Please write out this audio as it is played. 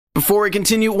Before we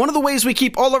continue, one of the ways we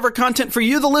keep all of our content for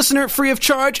you, the listener, free of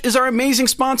charge is our amazing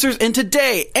sponsors, and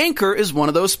today, Anchor is one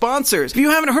of those sponsors. If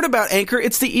you haven't heard about Anchor,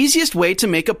 it's the easiest way to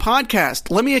make a podcast.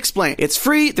 Let me explain. It's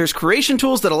free, there's creation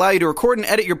tools that allow you to record and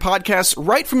edit your podcasts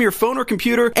right from your phone or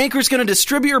computer. Anchor's going to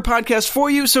distribute your podcast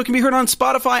for you so it can be heard on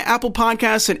Spotify, Apple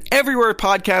Podcasts, and everywhere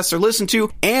podcasts are listened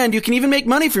to, and you can even make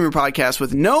money from your podcast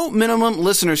with no minimum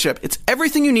listenership. It's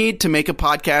everything you need to make a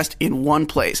podcast in one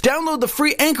place. Download the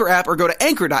free Anchor app or go to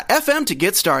anchor.fm to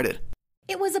get started.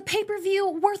 It was a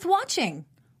pay-per-view worth watching.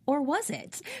 Or was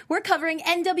it? We're covering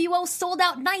NWO Sold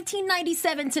Out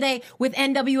 1997 today with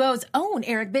NWO's own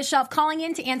Eric Bischoff calling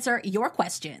in to answer your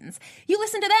questions. You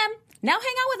listen to them, now hang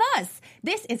out with us.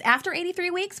 This is After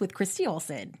 83 Weeks with Christy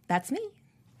Olsen. That's me.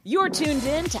 You're tuned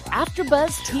in to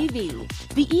AfterBuzz TV,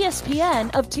 the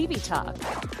ESPN of TV talk.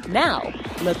 Now,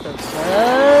 let the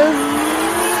buzz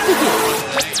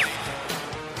begin.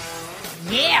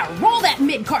 Yeah, roll that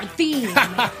mid-card theme.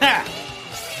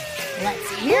 Let's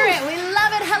hear it. We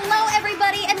love it. Hello,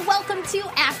 everybody, and welcome to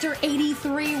After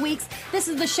 83 Weeks. This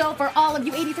is the show for all of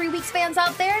you 83 Weeks fans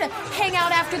out there to hang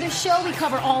out after the show. We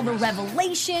cover all the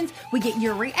revelations. We get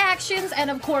your reactions.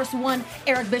 And, of course, one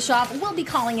Eric Bischoff will be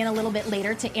calling in a little bit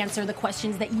later to answer the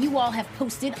questions that you all have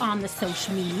posted on the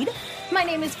social media. My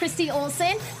name is Christy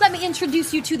Olsen. Let me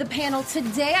introduce you to the panel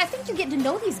today. I think you get to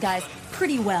know these guys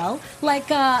pretty well, like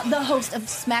the host of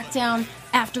SmackDown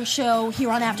After Show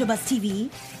here on AfterBuzz TV.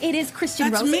 It is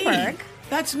Christian Rosenberg.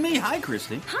 That's me. Hi,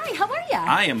 Christy. Hi, how are ya?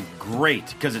 I am great,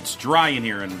 because it's dry in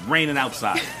here and raining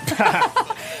outside.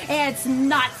 It's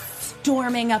not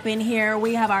storming up in here.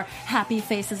 We have our happy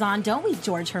faces on, don't we,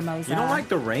 George Hermosa? You don't like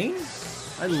the rain?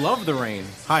 I love the rain.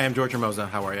 Hi, I'm George Hermosa.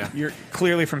 How are you? You're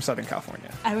clearly from Southern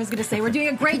California. I was going to say, we're doing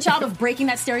a great job of breaking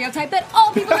that stereotype that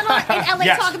all people in LA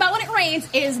Yes. talk about when it rains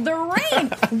is the rain.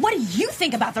 What do you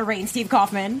think about the rain, Steve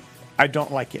Kaufman? I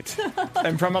don't like it.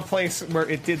 I'm from a place where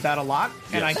it did that a lot,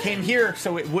 and I came here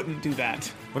so it wouldn't do that.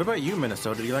 What about you,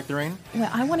 Minnesota? Do you like the rain? Well,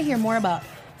 I want to hear more about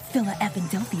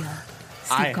Philadelphia,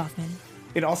 Steve Kaufman.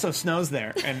 It also snows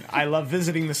there, and I love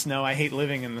visiting the snow. I hate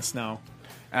living in the snow.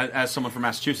 As someone from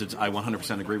Massachusetts, I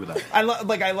 100% agree with that.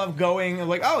 I love going,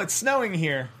 like, oh, it's snowing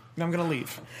here. And I'm going to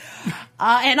leave.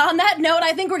 And on that note,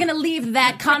 I think we're going to leave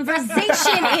that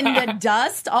conversation in the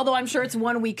dust, although I'm sure it's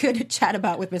one we could chat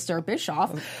about with Mr.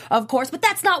 Bischoff, of course. But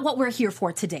that's not what we're here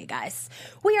for today, guys.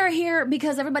 We are here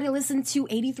because everybody listened to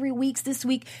 83 Weeks this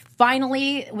week.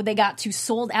 Finally, they got to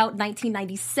Sold Out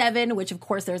 1997, which, of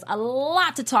course, there's a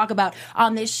lot to talk about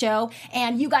on this show.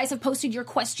 And you guys have posted your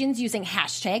questions using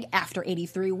hashtag After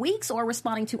 83 Weeks or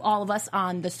responding to all of us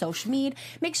on the social media.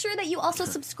 Make sure that you also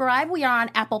subscribe. We are on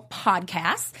Apple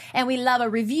Podcasts, and we love a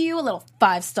review, a little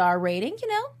 5-star rating. You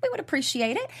know, we would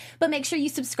appreciate it. But make sure you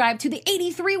subscribe to the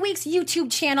 83 Weeks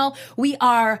YouTube channel. We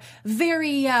are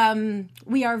very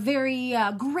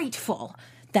grateful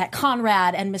that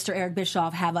Conrad and Mr. Eric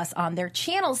Bischoff have us on their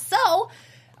channel. So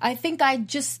I think I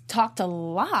just talked a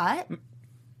lot.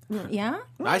 Yeah?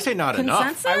 I say not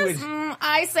Consensus? enough.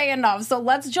 I say enough. So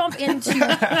let's jump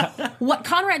into what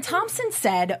Conrad Thompson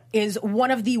said is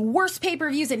one of the worst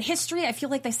pay-per-views in history. I feel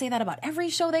like they say that about every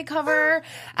show they cover.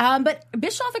 But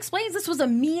Bischoff explains this was a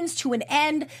means to an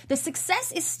end. The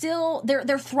success is still,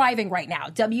 they're thriving right now.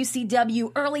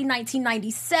 WCW early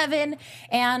 1997.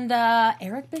 And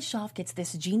Eric Bischoff gets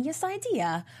this genius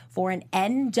idea for an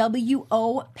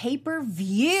NWO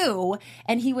pay-per-view.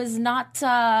 And he was not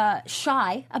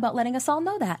shy about letting us all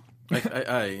know that.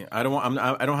 I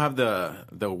don't have the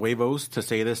huevos to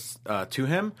say this to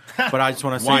him, but I just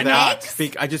want to say Why that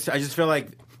not? I just feel like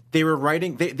they were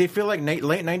writing. They feel like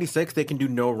late '96 they can do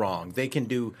no wrong. They can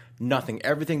do nothing.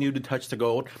 Everything new to touch the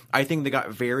gold. I think they got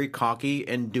very cocky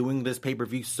in doing this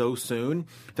pay-per-view so soon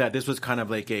that this was kind of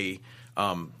like a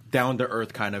down to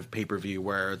earth kind of pay-per-view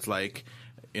where it's like,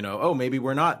 you know, oh, maybe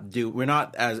we're not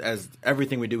as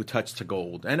everything we do touch to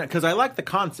gold. And because I like the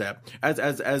concept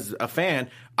as a fan,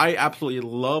 I absolutely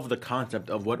love the concept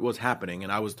of what was happening,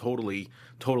 and I was totally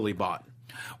bought.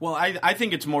 Well, I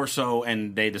think it's more so,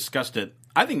 and they discussed it,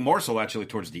 I think more so actually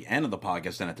towards the end of the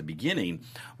podcast than at the beginning,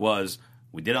 was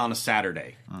we did it on a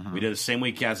Saturday. Mm-hmm. We did it the same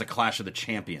week as a Clash of the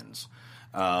Champions.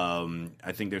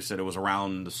 I think they said it was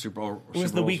around the Super Bowl. It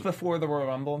was the week before the Royal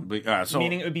Rumble,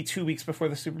 meaning it would be 2 weeks before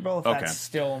the Super Bowl. If that's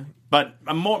still. But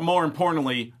more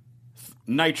importantly,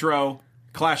 Nitro,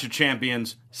 Clash of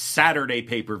Champions, Saturday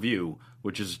pay-per-view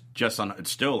which is just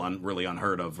it's still really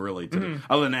unheard of, really,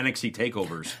 other than NXT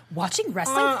takeovers. Watching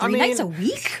wrestling 3 nights a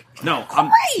week? No,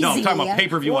 I'm talking about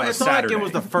pay-per-view on a It's not Saturday. like it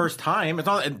was the first time. It's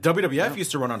not. WWF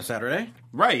used to run on a Saturday.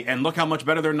 Right, and look how much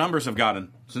better their numbers have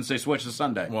gotten since they switched to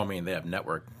Sunday. Well, I mean, they have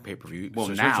network pay-per-view. Well,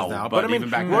 switches now, but I mean, even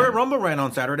back then. Royal Rumble ran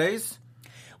on Saturdays.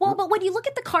 Well, but when you look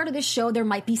at the card of this show, there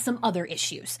might be some other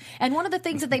issues. And one of the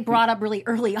things that they brought up really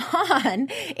early on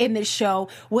in this show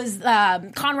was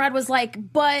Conrad was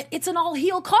like, but it's an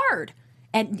all-heel card.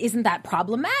 And isn't that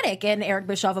problematic? And Eric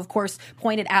Bischoff, of course,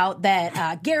 pointed out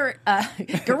that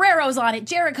Guerrero's on it,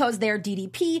 Jericho's there,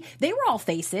 DDP. They were all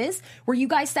faces. Were you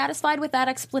guys satisfied with that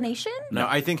explanation? No,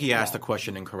 I think he asked the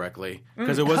question incorrectly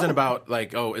because it wasn't about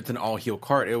like, oh, it's an all-heel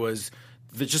card. It was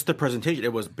just the presentation.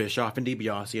 It was Bischoff and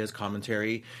DiBiase as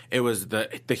commentary. It was the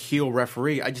heel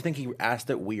referee. I just think he asked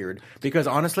it weird because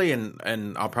honestly,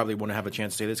 and I'll probably want to have a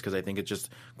chance to say this because I think it's just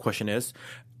question is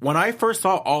when I first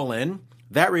saw All In.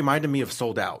 That reminded me of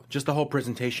Sold Out. Just the whole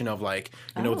presentation of like,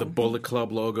 the Bullet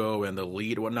Club logo and the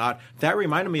lead and whatnot. That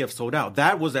reminded me of Sold Out.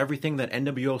 That was everything that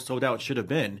NWO Sold Out should have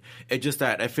been. It's just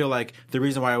that I feel like the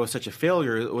reason why it was such a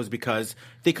failure was because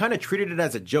they kind of treated it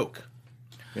as a joke.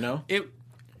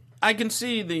 I can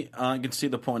see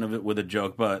the point of it with a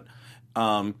joke, but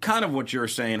kind of what you're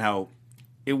saying, how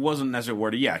it wasn't necessarily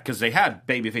worded. Yeah, because they had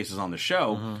baby faces on the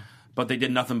show, but they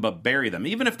did nothing but bury them.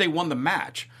 Even if they won the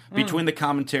match between the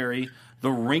commentary, the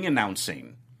ring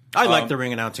announcing. I like the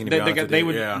ring announcing. To be honest with they you.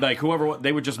 would Yeah. like whoever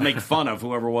they would just make fun of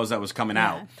whoever was that was coming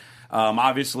out.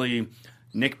 Obviously,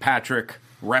 Nick Patrick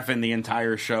reffing the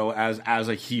entire show as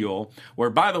a heel. Where,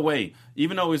 by the way,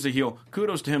 even though he's a heel,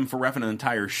 kudos to him for reffing an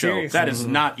entire show. Seriously. That is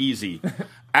not easy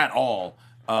at all,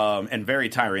 and very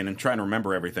tiring. And trying to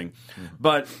remember everything,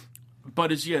 but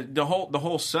it's the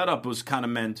whole setup was kind of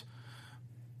meant.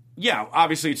 Yeah,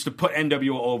 obviously it's to put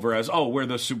NWO over as we're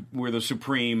the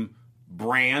supreme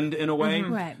brand in a way,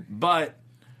 Right. But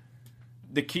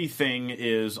the key thing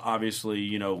is obviously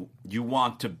you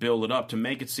want to build it up to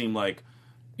make it seem like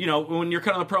when you're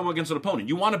cutting a promo against an opponent,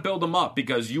 you want to build them up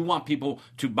because you want people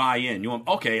to buy in. You want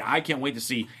I can't wait to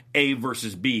see A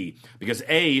versus B because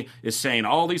A is saying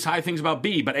all these high things about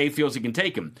B, but A feels he can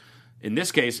take him. In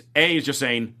this case, A is just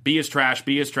saying B is trash,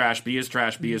 B is trash, B is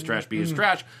trash, B is trash, B is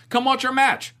trash. Come watch our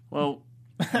match. Well,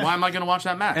 why am I going to watch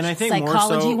that match? And I think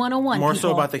Psychology 101, more so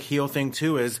people. about the heel thing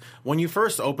too is when you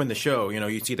first open the show,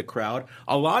 you see the crowd,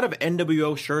 a lot of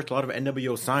NWO shirts, a lot of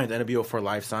NWO signs, NWO for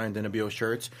Life signs, NWO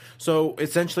shirts. So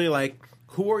essentially, like,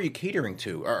 who are you catering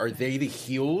to? Are they the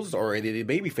heels or are they the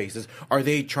baby faces? Are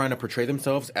they trying to portray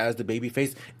themselves as the baby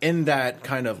face in that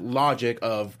kind of logic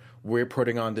of we're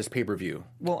putting on this pay-per-view?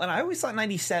 Well, and I always thought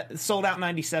Sold Out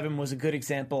 97 was a good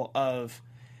example of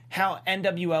how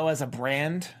NWO as a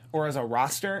brand or as a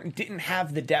roster didn't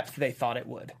have the depth they thought it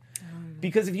would.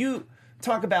 Because if you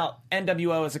talk about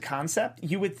NWO as a concept,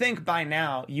 you would think by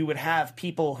now you would have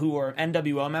people who are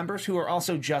NWO members who are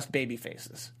also just baby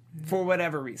faces for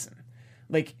whatever reason.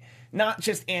 Like not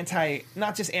just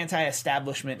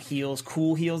anti-establishment heels,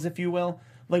 cool heels, if you will.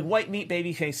 Like white meat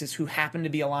baby faces who happen to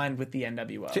be aligned with the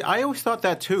NWO. See, I always thought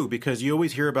that too because you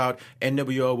always hear about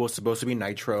NWO was supposed to be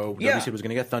Nitro. Yeah. WC was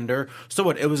going to get Thunder. So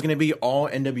what? It was going to be all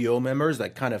NWO members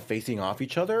like kind of facing off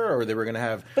each other, or they were going to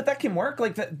have. But that can work.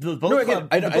 Like the Bullet Club.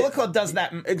 The Bullet Club does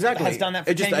that. Exactly. Has done that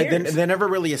for 10 years. They never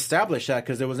really established that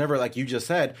because it was never like you just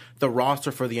said. The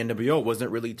roster for the NWO wasn't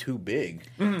really too big.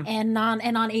 And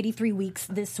on 83 weeks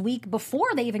this week, before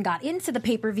they even got into the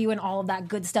pay-per-view and all of that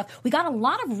good stuff, we got a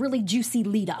lot of really juicy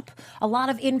lead up. A lot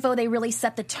of info. They really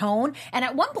set the tone. And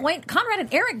at one point, Conrad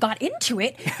and Eric got into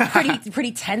it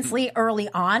pretty tensely early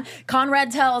on.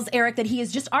 Conrad tells Eric that he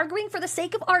is just arguing for the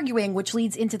sake of arguing, which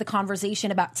leads into the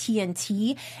conversation about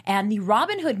TNT and the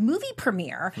Robin Hood movie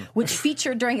premiere, which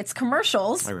featured during its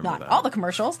commercials, not all the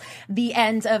commercials, the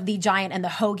end of the Giant and the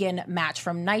Hogan match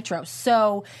from Nitro.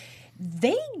 So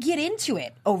they get into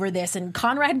it over this, and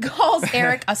Conrad calls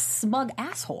Eric a smug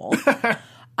asshole.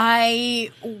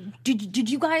 Did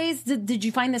you guys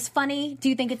find this funny? Do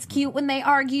you think it's cute when they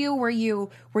argue? Were you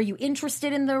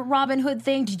interested in the Robin Hood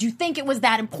thing? Did you think it was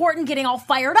that important? Getting all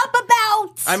fired up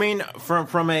about? I mean,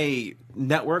 from a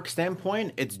network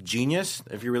standpoint, it's genius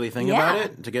if you really think about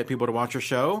it to get people to watch your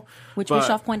show. Which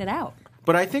Bischoff pointed out.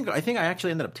 But I think I actually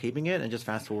ended up taping it and just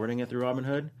fast forwarding it through Robin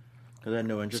Hood because I had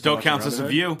no interest. Still in counts as a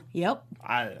view. Yep.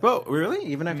 Well, really?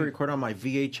 Even after I record on my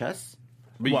VHS.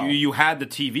 But you had the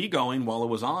TV going while it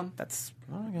was on. That's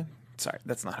Sorry,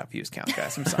 that's not how views count,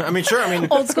 guys. I'm sorry. I mean, sure. I mean,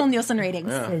 Old school Nielsen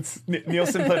ratings.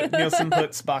 Nielsen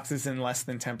puts boxes in less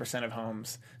than 10% of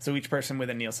homes. So each person with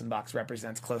a Nielsen box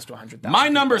represents close to 100,000. My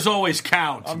numbers always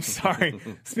count. I'm sorry.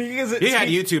 Speaking as he had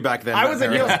YouTube back then. I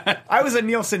was a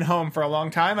Nielsen home for a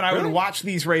long time, and I would watch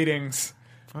these ratings.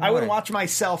 I would watch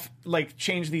myself like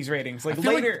change these ratings. Like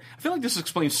later, I feel like this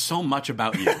explains so much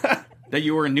about you that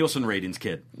you were a Nielsen ratings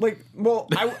kid.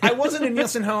 I wasn't a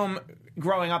Nielsen home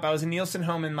growing up. I was a Nielsen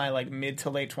home in my like mid to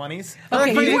late 20s.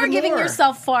 Okay, you are even giving more.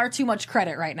 yourself far too much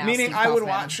credit right now. Meaning, Steve I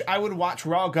Kaufman. would watch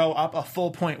Raw go up a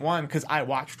full 0.1 because I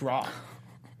watched Raw.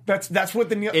 That's what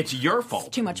the It's your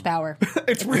fault. Too much power.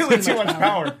 it's really too much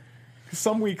power.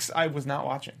 Some weeks I was not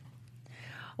watching.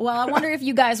 Well, I wonder if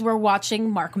you guys were watching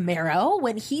Mark Marrow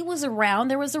when he was around.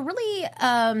 There was a really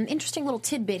interesting little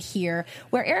tidbit here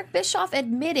where Eric Bischoff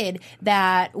admitted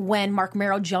that when Mark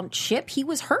Marrow jumped ship, he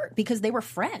was hurt because they were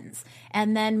friends.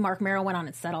 And then Mark Marrow went on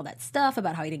and said all that stuff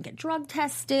about how he didn't get drug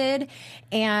tested.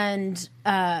 And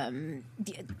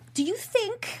do you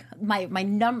think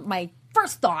my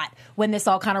first thought when this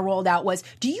all kind of rolled out was,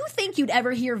 do you think you'd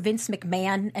ever hear Vince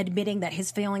McMahon admitting that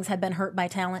his feelings had been hurt by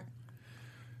talent?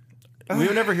 We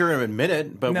would never hear him admit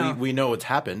it, but No. we know it's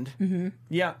happened. Mm-hmm.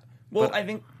 Yeah. Well, I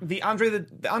think the Andre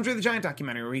the Giant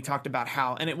documentary where he talked about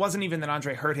how, and it wasn't even that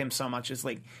Andre hurt him so much as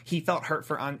like he felt hurt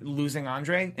for losing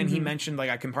Andre, and he mentioned like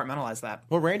I compartmentalized that.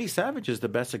 Well, Randy Savage is the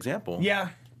best example. Yeah.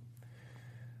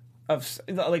 Of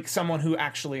like someone who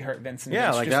actually hurt Vince. And Yeah,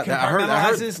 Vince like just that. I heard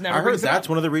never brings it that's up.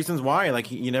 one of the reasons why.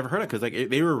 Like you never heard it because like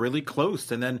they were really close,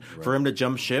 and then for him to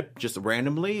jump ship just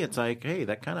randomly, it's like, hey,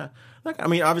 that kind of. Like, I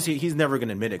mean, obviously he's never going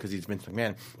to admit it because he's Vince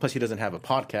McMahon. Plus, he doesn't have a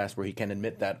podcast where he can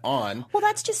admit that on. Well,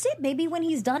 that's just it. Maybe when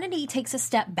he's done it, he takes a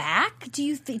step back. Do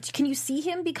you can you see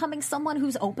him becoming someone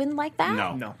who's open like that?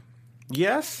 No.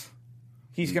 Yes.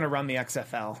 He's going to run the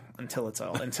XFL until it's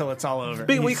all over.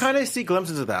 But we kind of see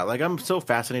glimpses of that. Like, I'm so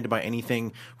fascinated by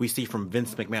anything we see from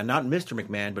Vince McMahon. Not Mr.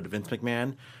 McMahon, but Vince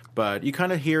McMahon. But you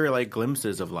kind of hear, like,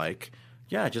 glimpses of, like,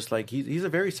 yeah, just like he's a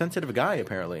very sensitive guy,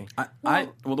 apparently.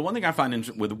 Well, the one thing I find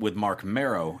with Mark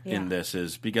Marrow in this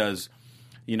is because,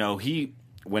 you know,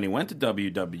 when he went to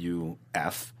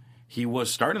WWF, he was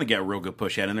starting to get a real good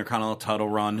push. He had an Intercontinental title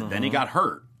run. Then he got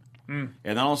hurt. And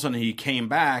then all of a sudden he came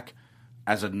back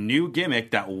as a new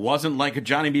gimmick that wasn't like a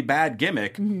Johnny B. Bad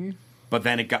gimmick, but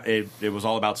then it was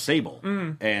all about Sable,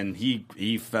 and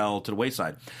he fell to the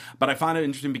wayside. But I find it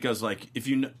interesting because like if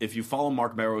you follow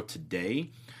Mark Marrow today,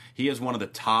 he is one of the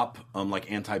top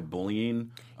like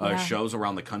anti-bullying shows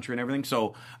around the country and everything.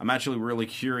 So I'm actually really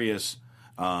curious.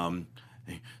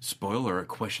 Spoiler, a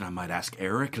question I might ask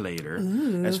Eric later,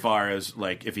 as far as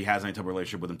like if he has any type of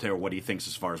relationship with him today, or what he thinks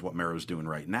as far as what Marrow's doing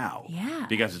right now. Yeah.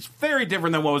 Because it's very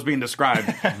different than what was being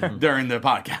described during the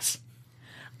podcast.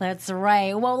 That's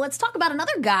right. Well, let's talk about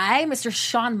another guy, Mr.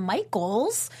 Shawn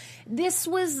Michaels.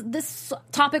 This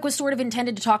topic was sort of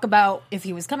intended to talk about if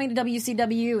he was coming to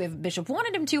WCW, if Bishop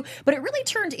wanted him to, but it really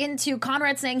turned into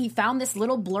Conrad saying he found this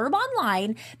little blurb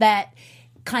online that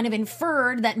kind of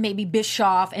inferred that maybe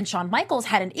Bischoff and Shawn Michaels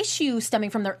had an issue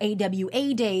stemming from their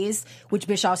AWA days, which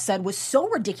Bischoff said was so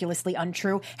ridiculously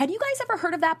untrue. Had you guys ever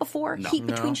heard of that before? Heat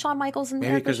between Shawn Michaels and Maybe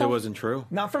Eric because it Bischoff? wasn't true.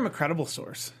 Not from a credible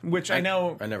source, which I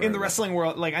know I never in heard the of wrestling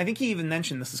world, like I think he even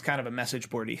mentioned this is kind of a message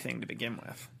boardy thing to begin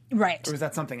with. Right. Or was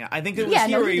that something? I think it was Yeah,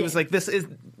 here no, where he he did. was like, "This is."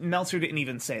 Meltzer didn't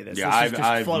even say this. Yeah, this is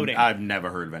just floating. I've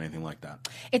never heard of anything like that.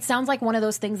 It sounds like one of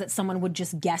those things that someone would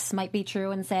just guess might be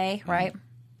true and say, right?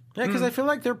 Yeah, because I feel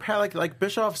like they're like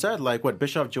Bischoff said, like what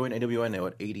Bischoff joined AWA in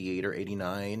what 88 or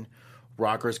 89.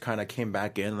 Rockers kind of came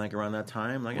back in like around that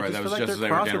time. Like, I Right, just that feel was like just their as they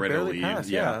were cross getting would ready to barely leave, pass,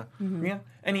 yeah. Yeah,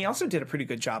 and he also did a pretty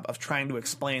good job of trying to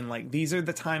explain like these are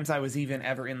the times I was even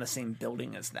ever in the same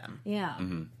building as them, Yeah.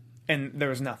 and there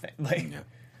was nothing like.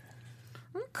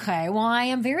 Okay, well, I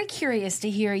am very curious to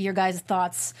hear your guys'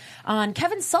 thoughts on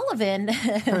Kevin Sullivan,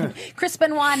 Chris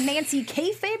Benoit, Nancy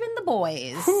Kayfabe, and the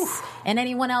boys, and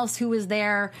anyone else who was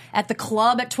there at the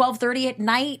club at 12:30 at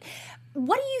night.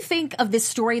 What do you think of this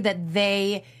story that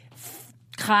they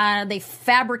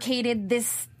fabricated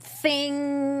this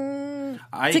thing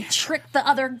to trick the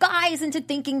other guys into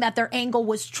thinking that their angle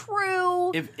was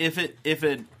true?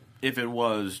 If it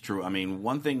was true, I mean,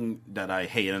 one thing that I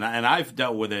hate, and I've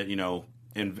dealt with it, you know,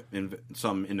 in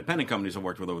some independent companies I've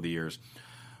worked with over the years,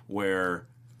 where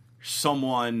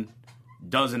someone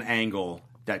does an angle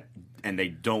and they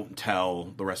don't tell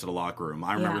the rest of the locker room.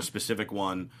 I remember a specific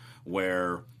one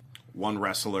where one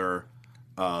wrestler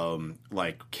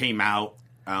came out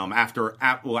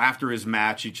after his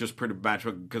match. He just pretty much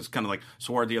because kind of like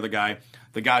swore at the other guy.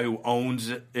 The guy who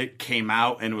owns it came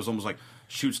out and it was almost like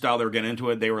shoot style. They were getting into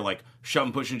it. They were like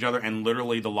shoving, pushing each other, and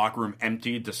literally the locker room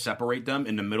emptied to separate them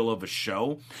in the middle of a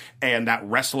show. And that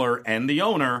wrestler and the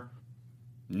owner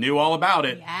knew all about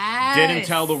it. Yes. Didn't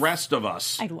tell the rest of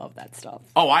us. I love that stuff.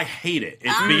 Oh, I hate it.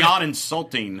 It's beyond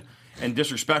insulting and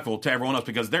disrespectful to everyone else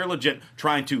because they're legit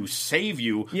trying to save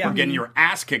you from getting your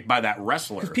ass kicked by that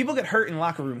wrestler. People get hurt in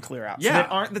locker room clear-outs. Yeah. That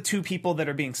aren't the two people that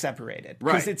are being separated.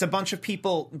 Right. Because it's a bunch of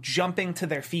people jumping to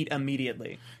their feet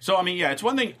immediately. So, I mean, yeah, it's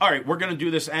one thing, all right, we're going to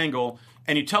do this angle,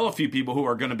 and you tell a few people who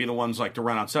are going to be the ones like to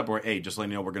run out separate, hey, just let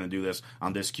me know we're going to do this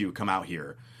on this cue, come out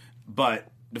here. But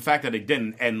the fact that it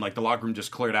didn't, and like the locker room just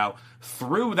cleared out,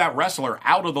 threw that wrestler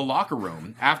out of the locker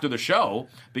room after the show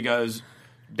because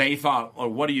they thought, oh,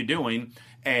 what are you doing?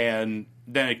 And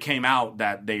then it came out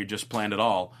that they just planned it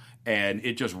all, and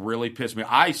it just really pissed me.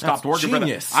 I stopped working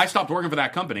for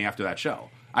that company after that show.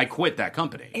 I quit that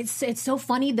company. It's so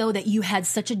funny, though, that you had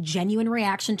such a genuine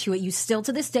reaction to it. You still,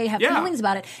 to this day, have feelings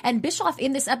about it. And Bischoff,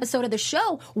 in this episode of the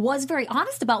show, was very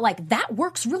honest about, like, that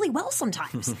works really well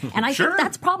sometimes. And I think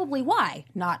that's probably why.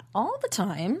 Not all the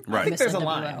time. Right. I think there's a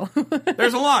line.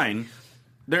 There's a line.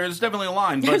 There's definitely a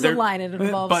line. There's a line. It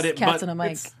involves cats and a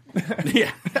mic.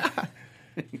 Yeah.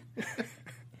 You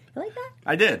like that?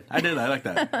 I did. I like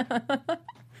that.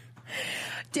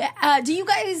 Do you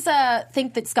guys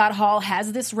think that Scott Hall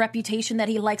has this reputation that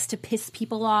he likes to piss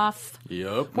people off?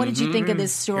 Yep. What did you think of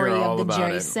this story Hear all of the about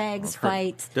Jerry it. Sags I've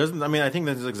heard- fight? I think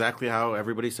this is exactly how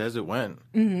everybody says it went.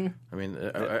 Mm-hmm.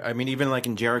 I mean, even like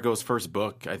in Jericho's first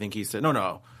book, I think he said,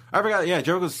 no. I forgot. Yeah,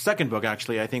 Jericho's second book,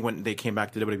 actually. I think when they came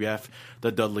back to WWF,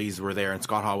 the Dudleys were there, and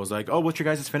Scott Hall was like, "Oh, what's your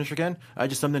guys' finish again?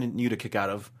 Just something new to kick out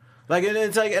of." Like, and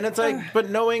it's like, but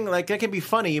knowing, like, that can be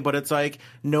funny, but it's like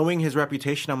knowing his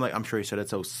reputation. I'm sure he said it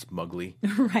so smugly,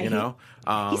 Right. You know.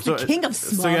 He's the king of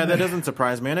smug. So yeah, that doesn't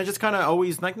surprise me, and I just kind of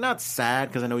always like not sad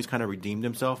because I know he's kind of redeemed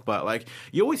himself, but like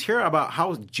you always hear about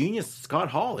how genius Scott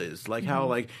Hall is, like how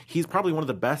like he's probably one of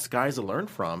the best guys to learn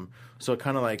from. So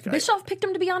kind of like Bischoff picked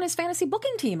him to be on his fantasy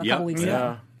booking team a couple weeks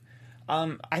ago.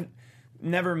 I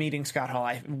never meeting Scott Hall.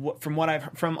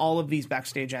 From all of these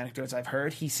backstage anecdotes I've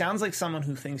heard, he sounds like someone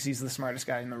who thinks he's the smartest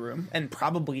guy in the room, and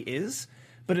probably is,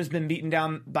 but has been beaten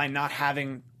down by not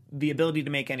having the ability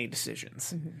to make any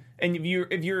decisions. Mm-hmm. And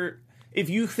if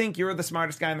you think you're the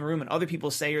smartest guy in the room, and other people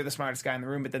say you're the smartest guy in the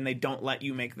room, but then they don't let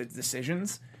you make the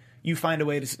decisions, you find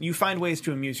ways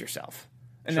to amuse yourself.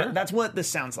 And that's what this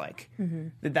sounds like.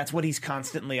 Mm-hmm. That's what he's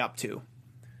constantly up to.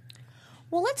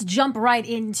 Well, let's jump right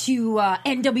into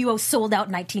NWO Sold Out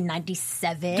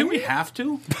 1997. Do we have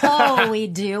to? Oh, we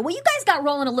do. Well, you guys got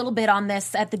rolling a little bit on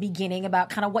this at the beginning about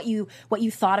kind of what you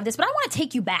thought of this, but I want to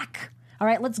take you back. All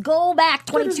right, let's go back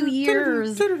 22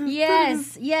 years.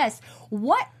 Yes.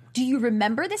 What do you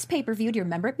remember this pay-per-view? Do you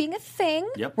remember it being a thing?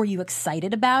 Yep. Were you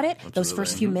excited about it? Absolutely. Those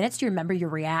first few minutes, do you remember your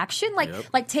reaction?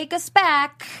 Like take us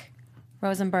back,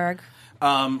 Rosenberg.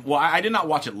 Well, I did not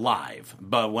watch it live,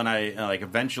 but when I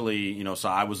eventually, so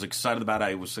I was excited about it.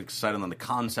 I was excited on the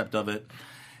concept of it,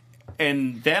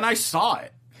 and then I saw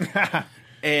it,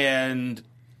 and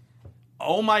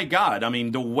oh my god! I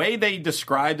mean, the way they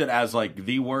described it as like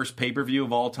the worst pay-per-view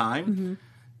of all time,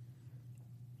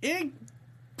 it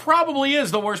probably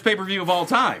is the worst pay-per-view of all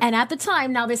time. And at the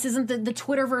time, now this isn't the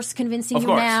Twitterverse convincing Of you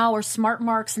course. now or smart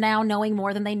marks now knowing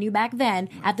more than they knew back then.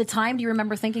 At the time, do you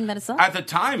remember thinking that it sucked? At the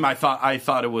time, I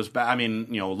thought it was bad. I mean,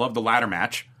 love the ladder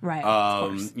match. Right. Of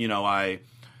course. I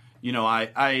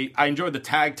enjoyed the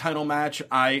tag title match.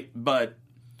 But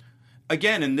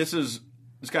again, and it's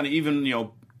kind of even,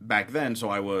 back then, so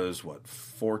I was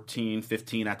 14,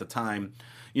 15 at the time.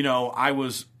 I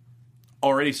was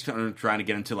already trying to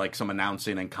get into like some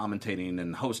announcing and commentating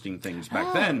and hosting things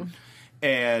back then.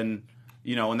 And,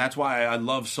 and that's why I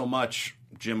love so much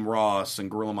Jim Ross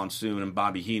and Gorilla Monsoon and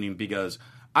Bobby Heenan, because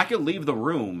I could leave the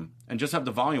room and just have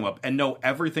the volume up and know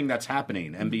everything that's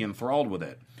happening and be enthralled with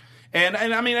it. And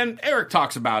I mean, and Eric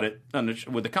talks about it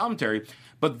with the commentary,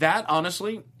 but that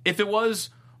honestly, if it was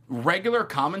regular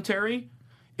commentary,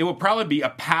 it would probably be a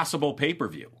passable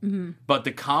pay-per-view. Mm-hmm. But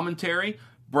the commentary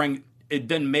it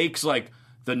then makes like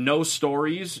the no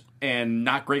stories and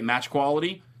not great match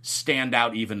quality stand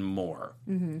out even more.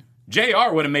 Mm-hmm.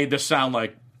 JR would have made this sound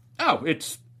like, oh,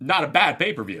 it's not a bad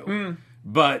pay-per-view.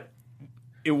 But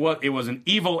it was an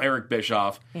evil Eric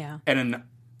Bischoff and an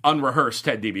unrehearsed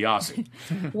Ted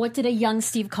DiBiase. What did a young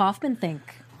Steve Kaufman think?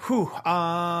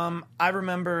 I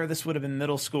remember this would have been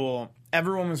middle school.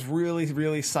 Everyone was really,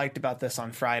 really psyched about this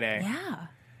on Friday. Yeah.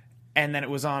 And then it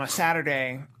was on a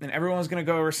Saturday, and everyone was going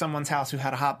to go over to someone's house who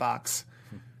had a hot box.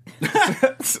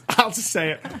 I'll just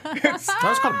say it. That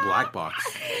was called Black Box.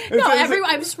 No,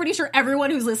 I'm just pretty sure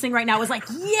everyone who's listening right now was like,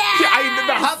 The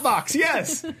hot box,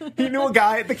 yes. He knew a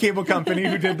guy at the cable company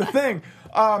who did the thing.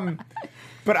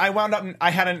 But I wound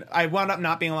up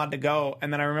not being allowed to go,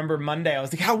 and then I remember Monday I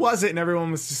was like, "How was it?" And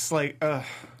everyone was just like, "Ugh,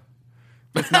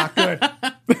 it's not good.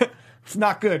 It's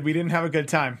not good. We didn't have a good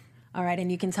time." All right,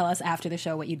 and you can tell us after the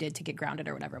show what you did to get grounded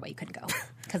or whatever, why you couldn't go,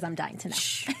 because I'm dying to know.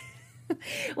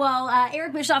 Well,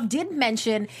 Eric Bischoff did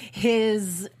mention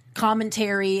his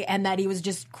commentary and that he was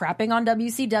just crapping on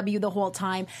WCW the whole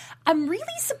time. I'm really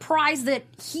surprised that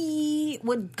he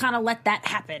would kind of let that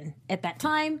happen at that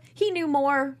time. He knew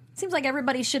more. Seems like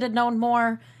everybody should have known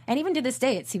more. And even to this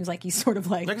day, it seems like he's sort of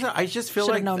like. Like I said, I just feel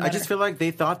like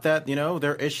they thought that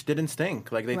their ish didn't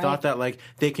stink. Like they thought that like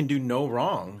they can do no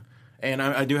wrong. And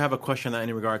I do have a question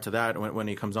in regard to that when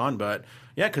he comes on. But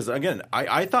yeah, because again,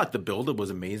 I thought the build-up was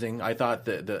amazing. I thought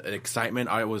the excitement,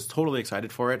 I was totally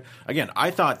excited for it. Again, I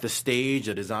thought the stage,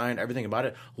 the design, everything about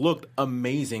it looked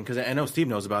amazing. Because I know Steve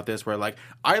knows about this, where like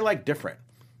I like different.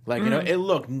 Like, it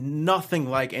looked nothing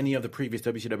like any of the previous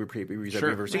WCW pay-per-views that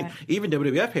we've ever seen. Right. Even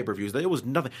WWF pay-per-views, it was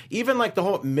nothing. Even like the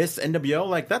whole Miss NWO,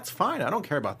 like that's fine. I don't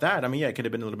care about that. I mean, yeah, it could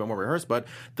have been a little bit more rehearsed, but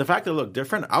the fact that it looked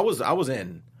different, I was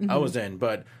in. I was in.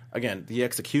 But again, the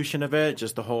execution of it,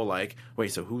 just the whole like,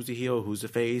 wait, so who's the heel, who's the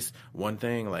face? One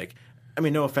thing, like, I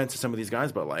mean, no offense to some of these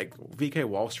guys, but like VK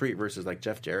Wall Street versus like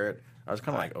Jeff Jarrett. I was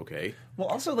kind of like, okay. Well,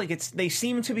 also, like, they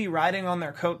seem to be riding on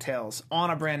their coattails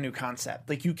on a brand new concept.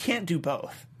 Like, you can't do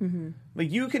both. Mm-hmm.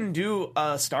 Like, you can do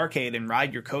a Starrcade and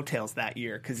ride your coattails that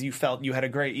year because you felt you had a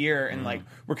great year and, like,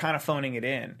 we're kind of phoning it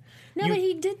in. No, but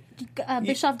he did.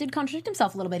 Bischoff did contradict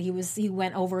himself a little bit. He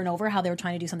went over and over how they were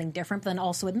trying to do something different, but then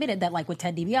also admitted that, like, with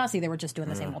Ted DiBiase, they were just doing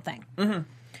the same old thing. Mm-hmm.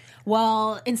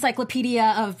 Well,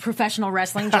 Encyclopedia of Professional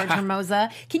Wrestling, George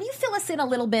Hermosa, can you fill us in a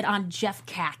little bit on Jeff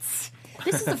Katz?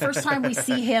 This is the first time we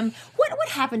see him. What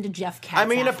happened to Jeff Katz? I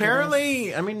mean,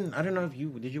 apparently, I don't know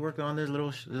if did you work on this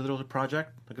little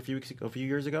project like a few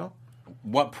years ago?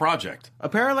 What project?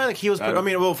 Apparently, like he was.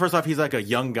 First off, he's like a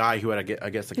young guy who had, I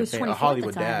guess, like a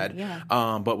Hollywood dad,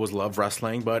 but was loved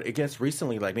wrestling. But I guess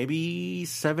recently, like maybe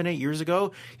 7-8 years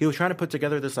ago, he was trying to put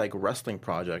together this like wrestling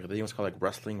project. I think it was called like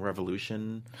Wrestling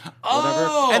Revolution,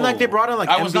 whatever. And like they brought in like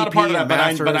I was MVP not a part of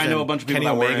that, but I know a bunch of people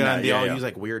Kenny that were in Omega, that. and they all use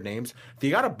like weird names. They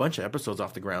got a bunch of episodes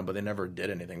off the ground, but they never did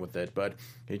anything with it. But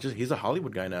he's a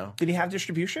Hollywood guy now. Did he have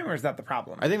distribution, or is that the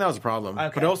problem? I think that was the problem.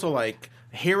 Okay. But also like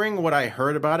hearing what I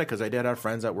heard about it, because I did have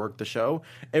friends that worked the show,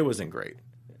 it wasn't great.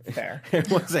 Fair. It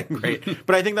wasn't great.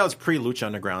 But I think that was pre-Lucha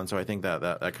Underground, so I think that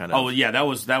kind of... Oh, yeah, that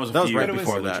was a few years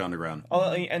before that. Lucha Underground.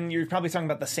 Oh, and you're probably talking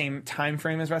about the same time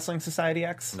frame as Wrestling Society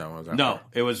X? No,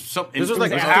 it was this was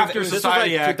like after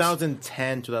Society X.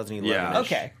 2010, 2011. Yeah.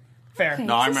 Okay. Fair. Okay,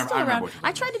 no, I remember.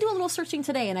 I tried to do a little searching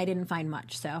today, and I didn't find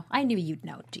much, so I knew you'd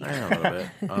know. I know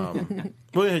a little bit.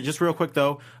 Well, just real quick,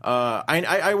 though,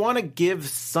 I want to give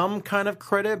some kind of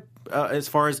credit as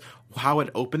far as how it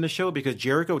opened the show, because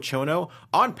Jericho Chono,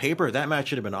 on paper, that match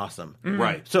should have been awesome. Mm-hmm.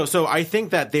 Right. So I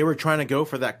think that they were trying to go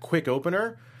for that quick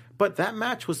opener, but that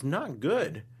match was not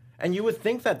good. And you would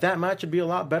think that match would be a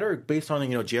lot better based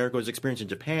on, Jericho's experience in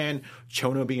Japan,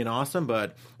 Chono being awesome.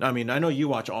 But, I mean, I know you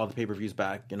watch all the pay-per-views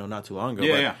back, not too long ago.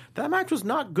 Yeah. That match was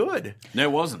not good. No,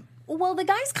 it wasn't. Well, the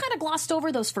guys kind of glossed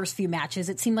over those first few matches.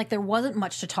 It seemed like there wasn't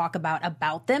much to talk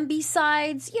about them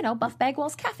besides, Buff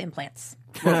Bagwell's calf implants.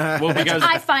 Well, because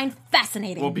I find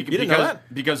fascinating. You didn't know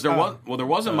that? Because there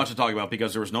wasn't much to talk about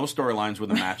because there was no storylines with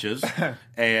the matches,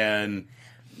 and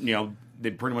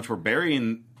they pretty much were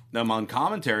burying them on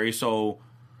commentary, so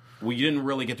we didn't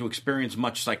really get to experience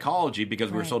much psychology because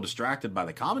we were so distracted by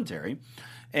the commentary,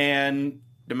 and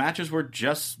the matches were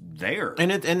just there.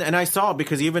 And I saw,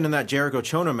 because even in that Jericho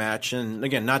Chono match, and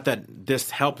again, not that this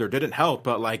helped or didn't help,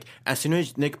 but like as soon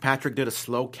as Nick Patrick did a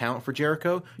slow count for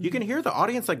Jericho, you can hear the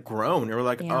audience like groan. They were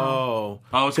like, oh,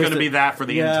 it's going to be that for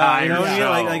the entire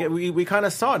show. We kind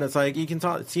of saw it. It's like you can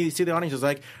see the audience is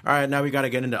like, all right, now we got to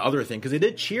get into other things, because they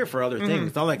did cheer for other things.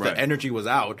 It's not like the energy was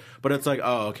out, but it's like,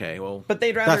 oh, okay, well, but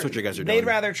that's what you guys are doing. They'd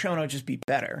rather Chono just be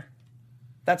better.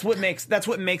 That's what makes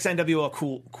NWO a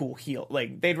cool heel.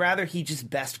 Like, they'd rather he just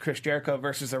best Chris Jericho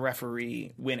versus a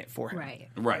referee win it for him.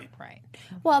 Right.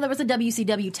 Well, there was a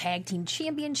WCW Tag Team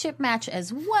Championship match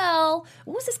as well.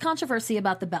 What was this controversy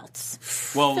about the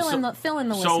belts? Well, fill in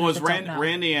the listeners so was that don't know.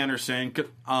 Randy Anderson.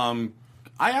 I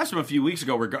asked him a few weeks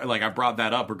ago. I brought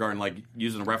that up regarding like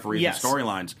using the referees and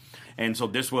storylines, and so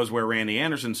this was where Randy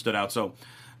Anderson stood out. So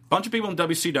bunch of people in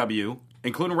WCW,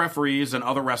 including referees and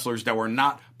other wrestlers that were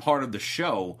not part of the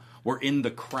show, were in the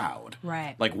crowd,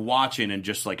 Right. like watching and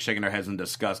just like shaking their heads in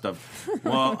disgust of,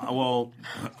 well,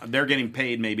 they're getting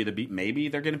paid maybe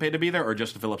they're getting paid to be there or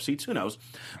just to fill up seats, who knows?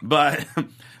 But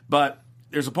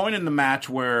there's a point in the match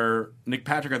where Nick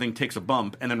Patrick, I think, takes a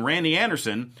bump, and then Randy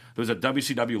Anderson, who's a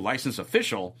WCW licensed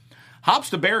official, hops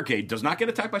the barricade, does not get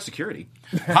attacked by security,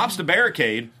 hops the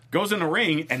barricade, goes in the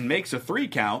ring, and makes a 3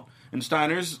 count, and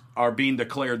Steiners are being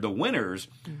declared the winners.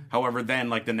 However, then,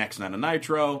 like the next night of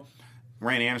Nitro,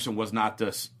 Randy Anderson was not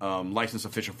the licensed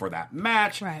official for that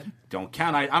match. Right. Don't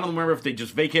count. I don't remember if they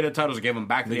just vacated the titles or gave them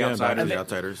back to the gave them back to Outsiders. the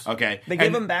Outsiders. Okay. They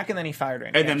gave him back, and then he fired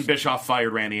Randy And then Anderson. Bischoff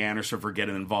fired Randy Anderson for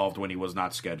getting involved when he was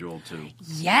not scheduled to.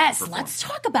 Yes, let's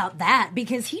talk about that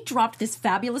because he dropped this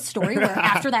fabulous story where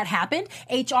after that happened,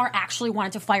 HR actually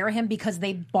wanted to fire him because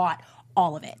they bought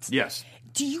all of it. Yes.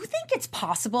 Do you think it's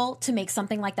possible to make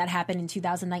something like that happen in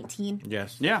 2019?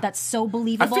 Yes. Yeah. That's so I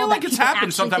believable. feel like that it's people happened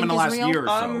actually sometime in the think last is real? year or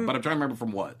so, but I'm trying to remember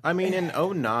from what. I mean, in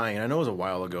 09, I know it was a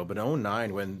while ago, but in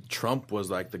 09, when Trump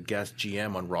was like the guest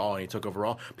GM on Raw and he took over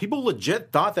Raw, people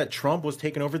legit thought that Trump was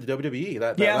taking over the WWE.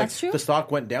 That Yeah, like, that's true. The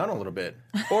stock went down a little bit.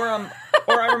 Or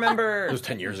I remember It was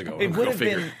 10 years ago. it Go would have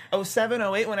figure. been 07,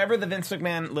 08, whenever the Vince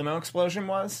McMahon limo explosion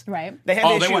was. Right. They had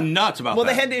Oh, to they issue, went nuts about well,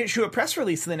 that. they had to issue a press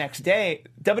release the next day.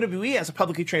 WWE, as a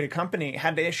publicly traded company,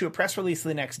 had to issue a press release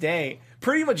the next day,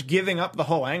 pretty much giving up the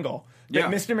whole angle. That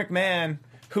Yeah. Mr. McMahon,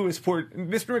 who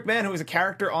is a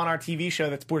character on our TV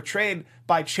show that's portrayed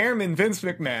by Chairman Vince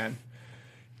McMahon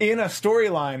in a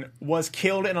storyline, was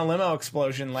killed in a limo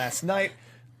explosion last night.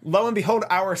 Lo and behold,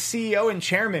 our CEO and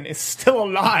chairman is still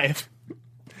alive.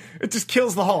 It just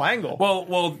kills the whole angle.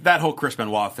 Well, that whole Chris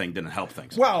Benoit thing didn't help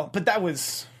things. Well, but that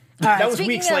was All right, that was speaking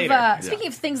weeks of, later. Speaking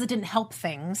of things that didn't help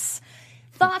things,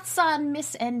 thoughts on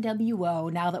Miss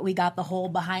NWO now that we got the whole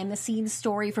behind-the-scenes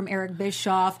story from Eric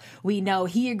Bischoff? We know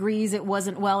he agrees it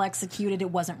wasn't well executed, it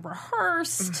wasn't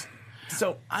rehearsed.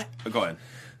 So, Go ahead.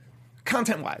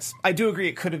 content-wise, I do agree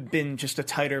it could have been just a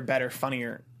tighter, better,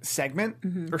 funnier segment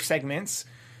or segments.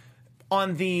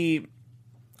 On the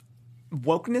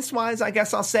wokeness-wise, I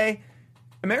guess I'll say,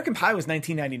 American Pie was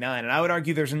 1999, and I would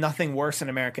argue there's nothing worse in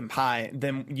American Pie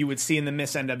than you would see in the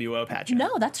Miss NWO pageant.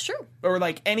 No, that's true. Or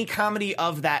like any comedy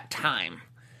of that time.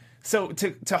 So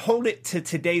to hold it to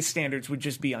today's standards would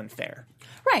just be unfair.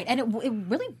 Right, and it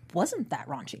really wasn't that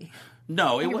raunchy.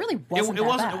 No, It really wasn't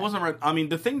that bad. It wasn't right. I mean,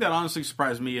 the thing that honestly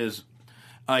surprised me is,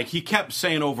 like, he kept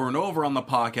saying over and over on the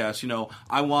podcast,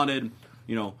 I wanted,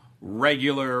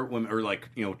 regular women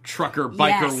or trucker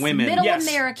biker Yes, women, Middle Yes.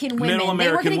 American women. Middle they were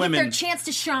American going to get women. their chance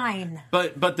to shine.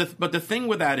 But the thing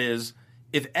with that is,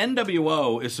 if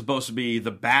NWO is supposed to be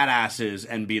the badasses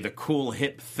and be the cool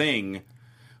hip thing,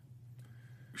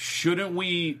 shouldn't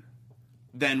we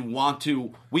then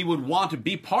we would want to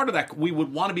be part of that. We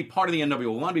would want to be part of the NWO. We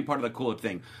want to be part of the cool hip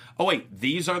thing. Oh wait,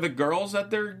 these are the girls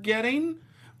that they're getting?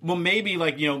 Well, maybe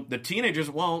the teenagers.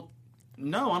 Well,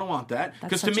 no, I don't want that.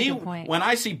 Because to such a me, good point. when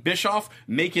I see Bischoff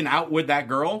making out with that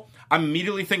girl, I'm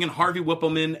immediately thinking Harvey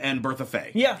Whippleman and Bertha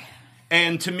Faye. Yeah.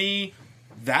 And to me,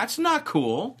 that's not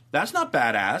cool. That's not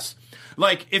badass.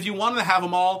 Like, if you wanted to have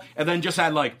them all and then just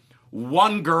had,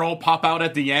 one girl pop out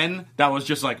at the end that was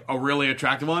just, a really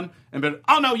attractive one, and been,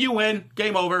 oh, no, you win.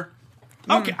 Game over.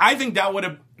 Okay, I think that would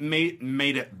have made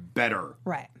it better.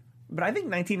 Right. But I think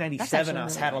That's 1997 actually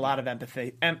us really had a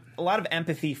good. lot of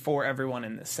empathy for everyone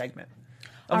in this segment.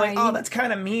 I'm All like, right, oh, you- that's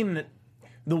kind of mean that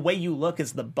the way you look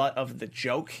is the butt of the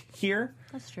joke here.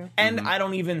 That's true. And I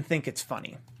don't even think it's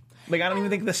funny. I don't even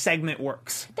think the segment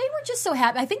works. They were just so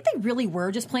happy. I think they really were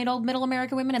just plain old middle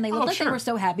American women, and they looked like sure. they were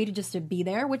so happy to be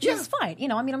there, which is fine.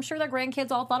 I'm sure their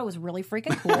grandkids all thought it was really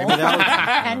freaking cool.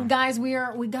 that And guys, we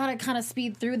gotta kind of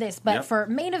speed through this. But Yep. for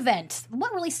main event,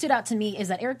 what really stood out to me is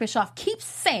that Eric Bischoff keeps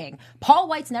saying Paul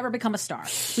White's never become a star.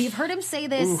 We've heard him say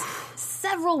this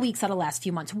several weeks out of the last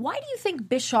few months. Why do you think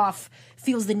Bischoff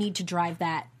feels the need to drive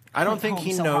that? I don't think home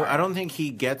he so knows. hard? I don't think he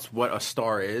gets what a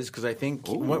star is because I think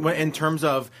when, in terms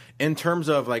of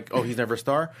he's never a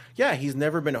star. Yeah, he's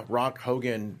never been a Rock,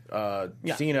 Hogan,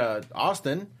 Cena,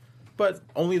 Austin, but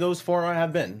only those four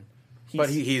have been. But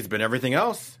he's been everything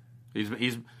else.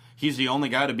 He's the only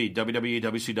guy to be WWE,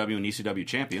 WCW, and ECW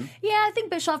champion. Yeah, I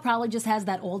think Bischoff probably just has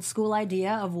that old school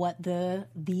idea of what the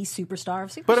superstar of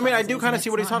superstars. But I mean, I do is, kind and of see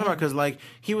it's what he's not talking about him. because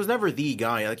he was never the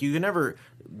guy. You can never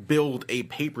build a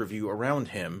pay per view around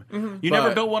him. You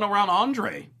never built one around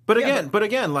Andre. But again,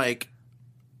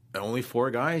 only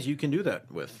four guys you can do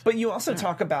that with. But you also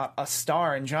talk about a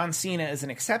star, and John Cena is an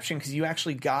exception because you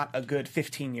actually got a good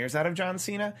 15 years out of John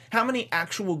Cena. How many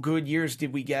actual good years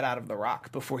did we get out of The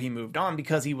Rock before he moved on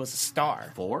because he was a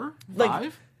star? 4? Like,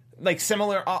 5? like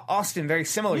similar. Austin, very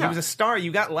similar. Yeah. He was a star.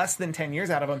 You got less than 10 years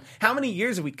out of him. How many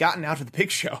years have we gotten out of the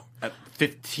Big Show?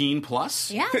 15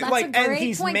 plus? Yeah, that's like, a great and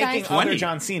he's point, making guys. other 20.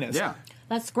 John Cena's. Yeah.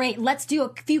 That's great. Let's do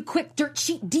a few quick dirt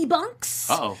sheet debunks.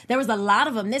 Uh-oh. There was a lot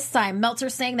of them this time. Meltzer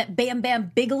saying that Bam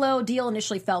Bam Bigelow deal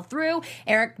initially fell through.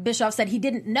 Eric Bischoff said he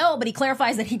didn't know, but he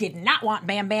clarifies that he did not want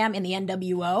Bam Bam in the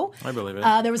NWO. I believe it.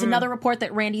 There was another report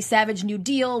that Randy Savage new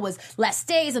deal was less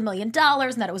days, $1 million,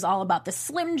 and that it was all about the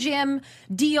Slim Jim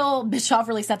deal. Bischoff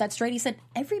really set that straight. He said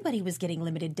everybody was getting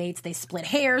limited dates. They split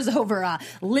hairs over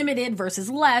limited versus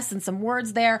less and some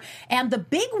words there. And the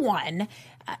big one,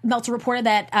 Meltzer reported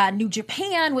that New Japan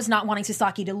was not wanting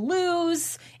Sasaki to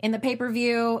lose in the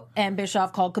pay-per-view, and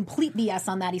Bischoff called complete BS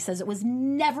on that. He says it was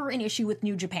never an issue with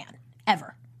New Japan,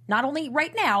 ever. Not only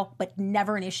right now, but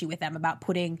never an issue with them about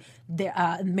putting the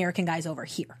American guys over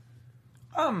here.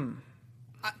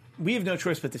 We have no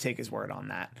choice but to take his word on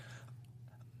that.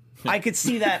 I could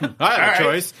see that. I have a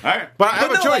choice. All right. But I have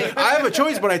But a no, choice. like- I have a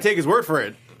choice, but I take his word for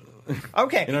it.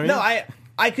 Okay. You know what No, I mean?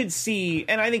 I could see,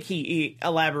 and I think he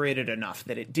elaborated enough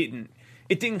that it didn't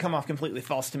come off completely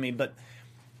false to me, but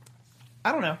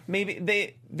I don't know.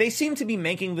 Maybe they seem to be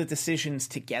making the decisions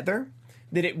together,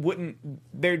 that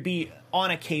there'd be on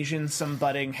occasion some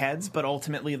butting heads, but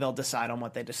ultimately they'll decide on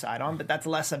what they decide on. But that's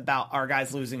less about our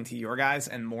guys losing to your guys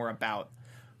and more about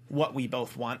what we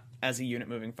both want as a unit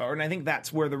moving forward. And I think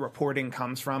that's where the reporting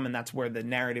comes from, and that's where the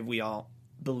narrative we all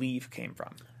believe came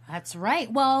from. That's right.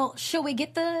 Well, shall we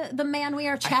get the man we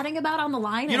are chatting about on the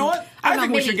line? You know what? I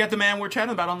think we should get the man we're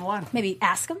chatting about on the line. Maybe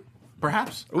ask him.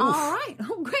 Perhaps. All right.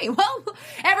 Oh, great. Well,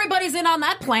 everybody's in on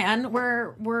that plan.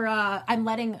 I'm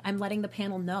letting the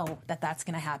panel know that that's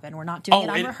going to happen. We're not doing it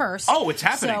unrehearsed. It's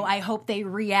happening. So I hope they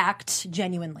react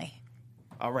genuinely.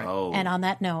 All right. Oh. And on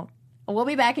that note, we'll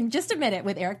be back in just a minute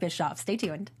with Eric Bischoff. Stay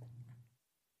tuned.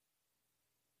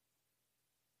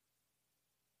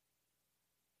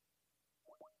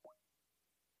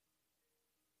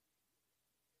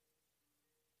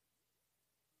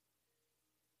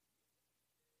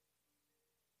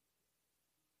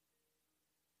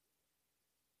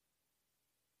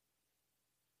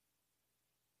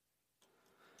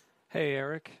 Hey,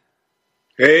 Eric.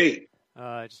 Hey.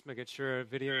 Just making sure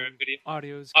video and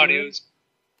audio's good.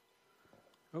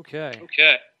 Okay.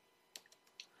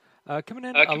 Coming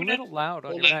in a little loud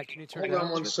on your Mac. Can you turn it down?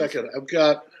 Hold on one second. I've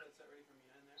got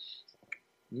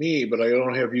me, but I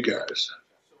don't have you guys.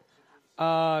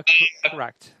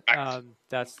 Correct.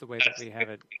 That's the way that we have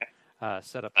it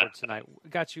set up for tonight. We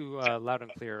got you loud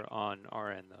and clear on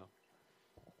our end, though.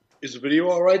 Is the video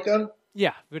all right then?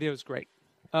 Yeah, video's great.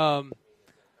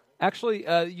 Actually,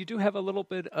 you do have a little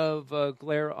bit of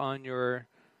glare on your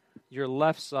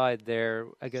left side there.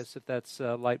 I guess if that's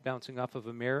light bouncing off of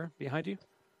a mirror behind you.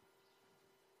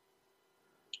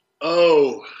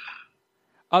 Oh.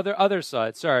 Other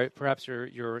side. Sorry, perhaps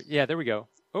your. Yeah, there we go.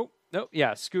 Oh no,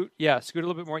 yeah, scoot a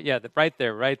little bit more. Yeah, right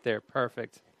there.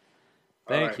 Perfect.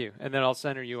 Thank you. And then I'll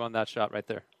center you on that shot right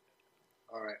there.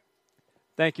 All right.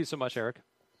 Thank you so much, Eric.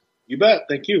 You bet.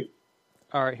 Thank you.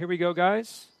 All right, here we go,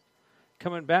 guys.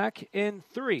 Coming back in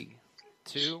 3,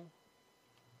 2.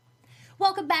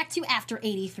 Welcome back to After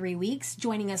 83 Weeks.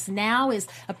 Joining us now is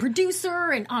a producer,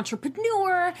 an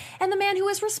entrepreneur, and the man who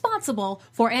is responsible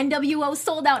for NWO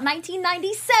Sold Out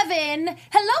 1997.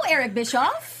 Hello, Eric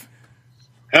Bischoff.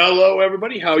 Hello,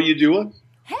 everybody. How you doing?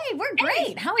 Hey, we're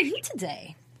great. How are you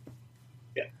today?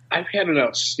 Yeah, I've had an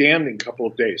outstanding couple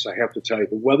of days, I have to tell you.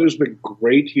 The weather's been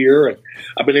great here, and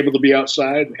I've been able to be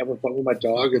outside and having fun with my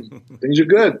dog, and things are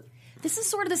good. This is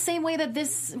sort of the same way that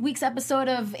this week's episode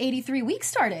of 83 Weeks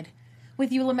started,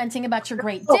 with you lamenting about your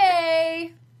great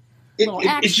day, little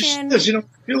action. It just does, I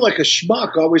feel like a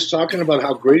schmuck always talking about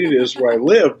how great it is where I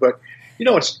live, but,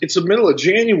 it's the middle of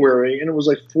January, and it was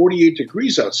like 48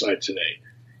 degrees outside today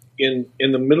in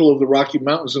the middle of the Rocky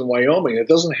Mountains in Wyoming. It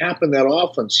doesn't happen that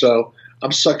often, so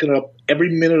I'm sucking up every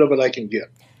minute of it I can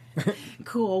get.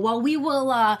 Cool. Well, we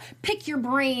will pick your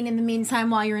brain in the meantime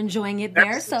while you're enjoying it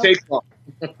there. So Take off.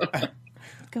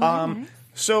 go ahead.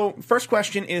 So, first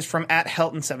question is from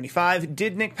 @Helton75.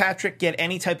 Did Nick Patrick get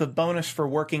any type of bonus for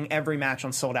working every match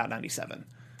on Sold Out 97?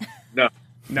 No.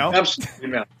 No? Absolutely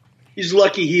not. He's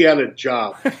lucky he had a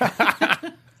job.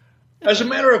 As a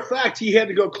matter of fact, he had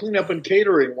to go clean up and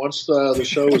catering once the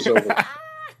show was over.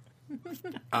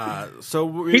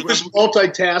 He was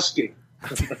multitasking.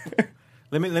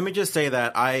 Let me just say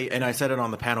that I said it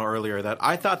on the panel earlier, that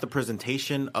I thought the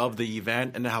presentation of the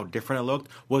event and how different it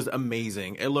looked was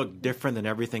amazing. It looked different than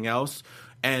everything else.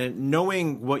 And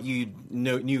knowing what you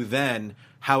knew then,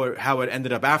 how it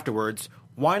ended up afterwards,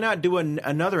 why not do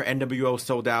another NWO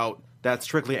Sold Out that's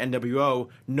strictly NWO,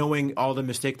 knowing all the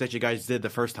mistakes that you guys did the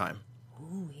first time?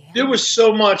 There was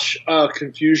so much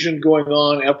confusion going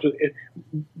on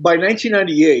by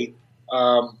 1998.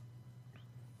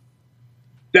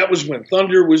 That was when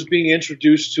Thunder was being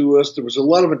introduced to us. There was a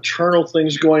lot of internal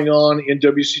things going on in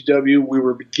WCW.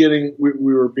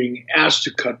 We were being asked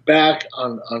to cut back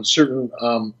on certain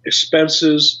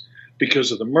expenses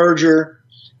because of the merger.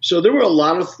 So there were a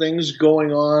lot of things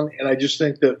going on, and I just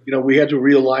think that we had to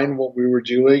realign what we were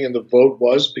doing, and the vote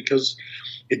was because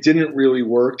it didn't really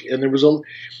work. And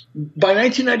by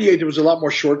 1998, there was a lot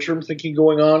more short-term thinking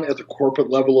going on at the corporate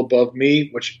level above me,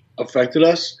 which affected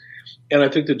us. And I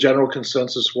think the general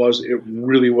consensus was it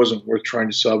really wasn't worth trying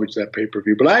to salvage that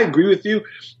pay-per-view. But I agree with you.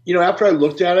 After I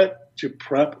looked at it to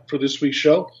prep for this week's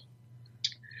show,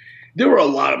 there were a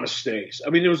lot of mistakes. I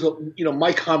mean, there was,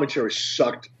 my commentary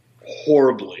sucked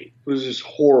horribly. It was just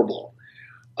horrible.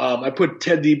 I put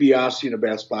Ted DiBiase in a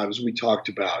bad spot, as we talked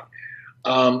about.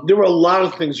 There were a lot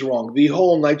of things wrong. The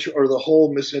whole the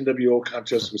whole Miss NWO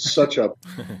contest was such a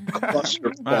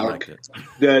clusterfuck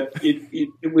that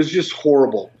it was just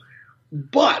horrible.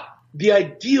 But the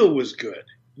idea was good.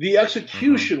 The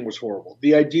execution was horrible.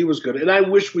 The idea was good, and I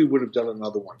wish we would have done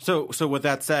another one. So with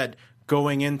that said,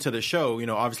 going into the show,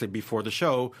 obviously before the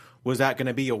show, was that going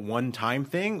to be a one-time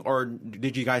thing, or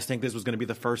did you guys think this was going to be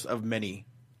the first of many?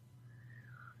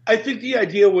 I think the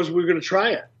idea was we were going to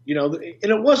try it.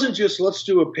 And it wasn't just let's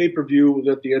do a pay-per-view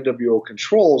that the NWO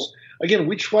controls. Again,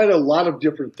 we tried a lot of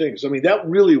different things. I mean, that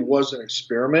really was an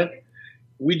experiment.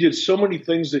 We did so many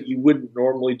things that you wouldn't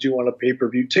normally do on a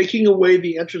pay-per-view, taking away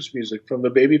the entrance music from the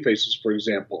babyfaces, for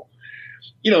example.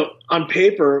 On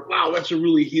paper, wow, that's a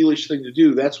really heelish thing to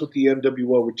do. That's what the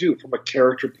NWO would do from a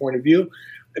character point of view.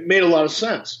 It made a lot of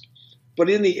sense. But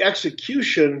in the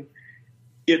execution,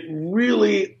 it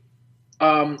really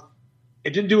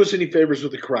it didn't do us any favors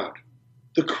with the crowd.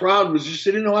 The crowd was just,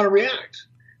 they didn't know how to react.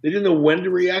 They didn't know when to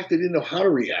react. They didn't know how to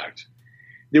react.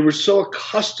 They were so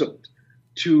accustomed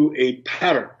to a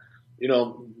pattern.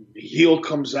 Heel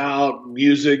comes out,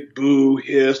 music, boo,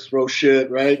 hiss, throw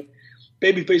shit, right?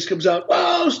 Babyface comes out,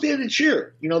 whoa, stand and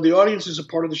cheer. The audience is a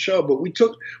part of the show, but we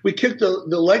kicked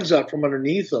the legs out from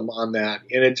underneath them on that,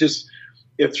 and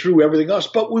it threw everything else.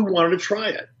 But we wanted to try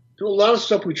it. There were a lot of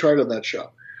stuff we tried on that show.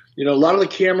 A lot of the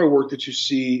camera work that you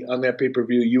see on that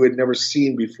pay-per-view, you had never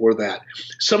seen before that.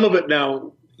 Some of it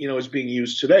now, is being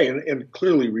used today and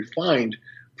clearly refined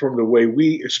from the way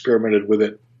we experimented with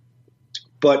it.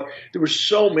 But there were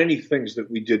so many things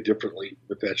that we did differently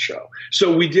with that show.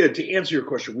 So we did, to answer your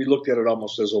question, we looked at it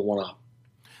almost as a one-off.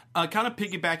 Kind of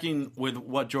piggybacking with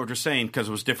what George was saying, because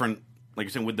it was different, like I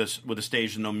said, with the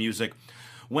stage and no music.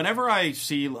 Whenever I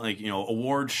see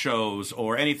award shows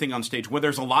or anything on stage where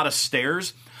there's a lot of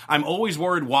stairs, I'm always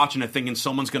worried watching it, thinking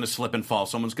someone's going to slip and fall,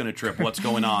 someone's going to trip. What's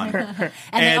going on? and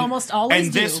they almost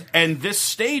always do. This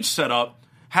stage setup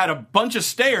had a bunch of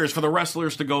stairs for the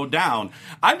wrestlers to go down.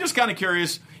 I'm just kind of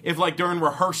curious if, during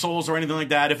rehearsals or anything like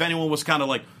that, if anyone was kind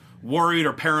of worried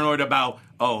or paranoid about,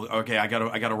 oh, okay, I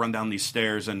gotta run down these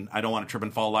stairs and I don't want to trip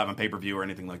and fall live on pay-per-view or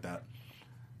anything like that.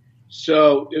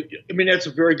 So, that's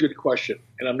a very good question,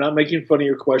 and I'm not making fun of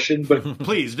your question, but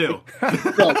please do.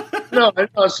 No,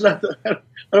 it's not. I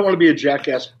don't want to be a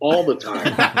jackass all the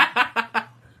time.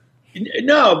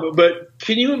 No, but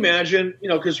can you imagine?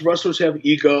 Because wrestlers have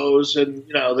egos, and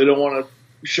they don't want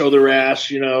to show their ass,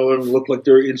 and look like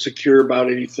they're insecure about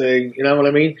anything. You know what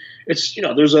I mean? It's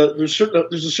there's a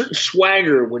certain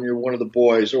swagger when you're one of the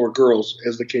boys or girls,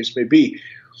 as the case may be.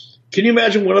 Can you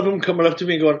imagine one of them coming up to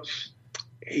me and going,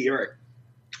 "Hey, Eric,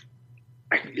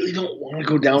 I really don't want to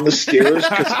go down the stairs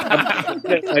because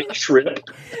I trip."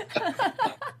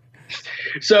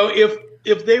 So if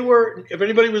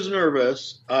anybody was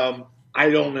nervous, I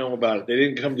don't know about it. They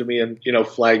didn't come to me and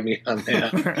flag me on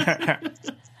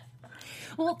that.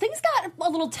 Well, things got a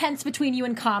little tense between you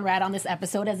and Conrad on this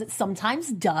episode, as it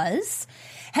sometimes does.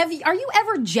 Are you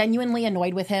ever genuinely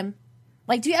annoyed with him?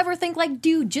 Do you ever think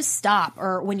dude, just stop?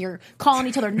 Or when you're calling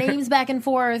each other names back and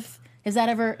forth? Is that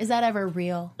ever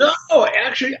real? No,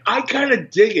 actually, I kind of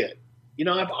dig it.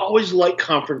 I've always liked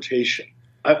confrontation.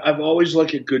 I've always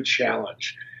liked a good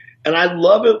challenge. And I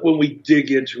love it when we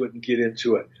dig into it and get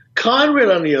into it.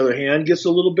 Conrad, on the other hand, gets a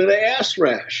little bit of ass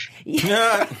rash.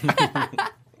 Yeah.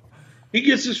 He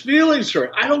gets his feelings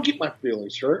hurt. I don't get my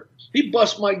feelings hurt. He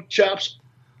busts my chops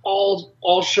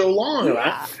all show long.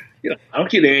 Yeah. And I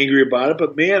don't get angry about it.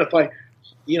 But, man, if I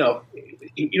 –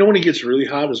 when he gets really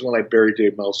hot is when I bury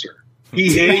Dave Meltzer.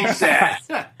 He hates that.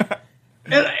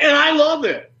 And I love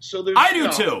it. So I do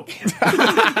too.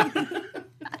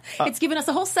 It's given us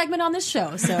a whole segment on this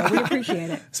show, so we appreciate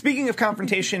it. Speaking of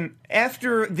confrontation,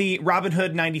 after the Robin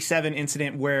Hood 97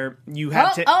 incident where you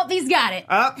had to... Oh, he's got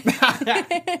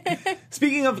it.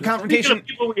 Speaking of confrontation... Speaking of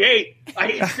people we hate, I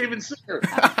hate Steven Singer.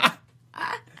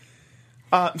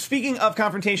 Speaking of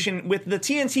confrontation, with the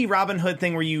TNT Robin Hood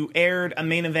thing where you aired a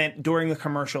main event during the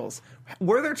commercials,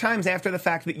 were there times after the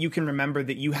fact that you can remember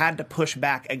that you had to push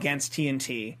back against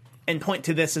TNT and point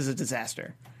to this as a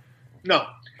disaster? No.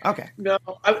 Okay. No.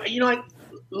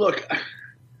 Look,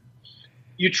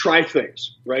 you try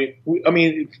things, right?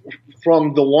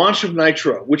 From the launch of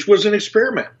Nitro, which was an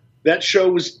experiment, that show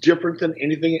was different than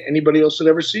anything anybody else had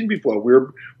ever seen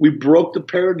before. We broke the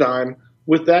paradigm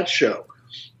with that show.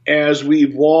 As we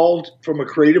evolved from a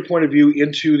creative point of view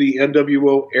into the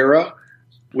NWO era,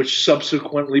 which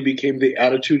subsequently became the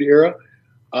Attitude Era,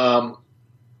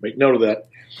 make note of that.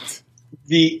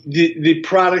 The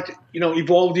product,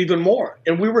 evolved even more,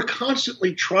 and we were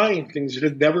constantly trying things that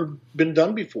had never been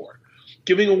done before.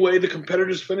 Giving away the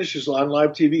competitors' finishes on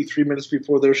live TV 3 minutes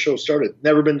before their show started,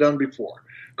 never been done before.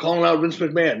 Calling out Vince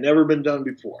McMahon, never been done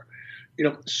before.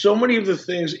 So many of the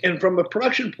things, and from a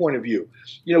production point of view,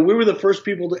 we were the first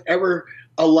people to ever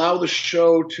allow the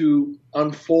show to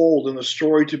unfold and the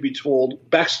story to be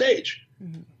told backstage.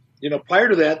 Mm-hmm. Prior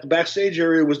to that, the backstage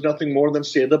area was nothing more than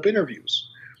stand-up interviews.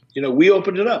 We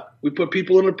opened it up. We put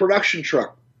people in a production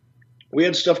truck. We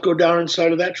had stuff go down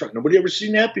inside of that truck. Nobody ever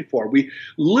seen that before. We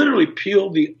literally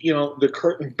peeled the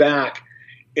curtain back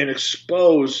and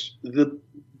exposed the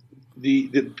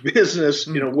business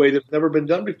in a way that's never been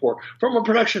done before from a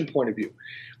production point of view.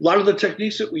 A lot of the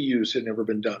techniques that we use had never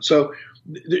been done. So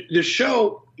the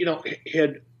show,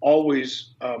 had always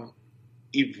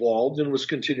evolved and was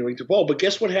continuing to evolve. But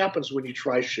guess what happens when you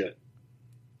try shit?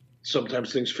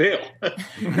 Sometimes things fail.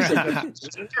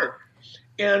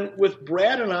 And with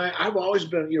Brad and I've always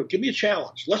been, give me a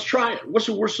challenge. Let's try it. What's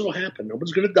the worst that'll happen? No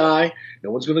one's going to die.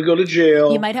 No one's going to go to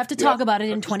jail. You might have to talk about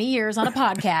it in 20 years on a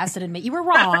podcast and admit you were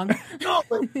wrong. No,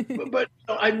 but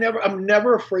I'm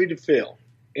never afraid to fail.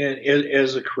 And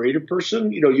as a creative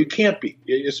person, you can't be,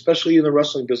 especially in the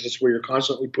wrestling business where you're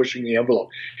constantly pushing the envelope.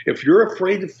 If you're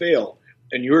afraid to fail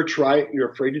and you're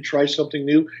afraid to try something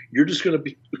new, you're just going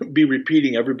to be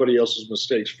repeating everybody else's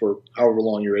mistakes for however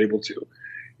long you're able to.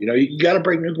 You got to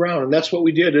break new ground, and that's what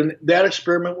we did. And that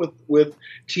experiment with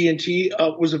TNT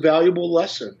was a valuable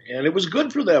lesson, and it was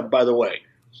good for them, by the way.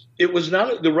 It was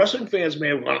not – the wrestling fans may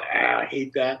have gone, I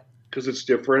hate that because it's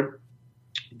different.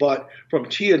 But from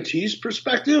TNT's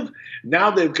perspective, now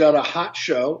they've got a hot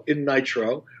show in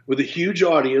Nitro with a huge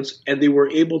audience, and they were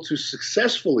able to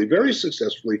successfully, very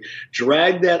successfully,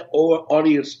 drag that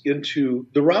audience into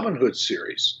the Robin Hood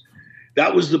series.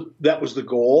 That was the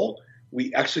goal.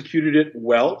 We executed it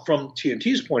well from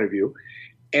TNT's point of view,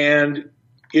 and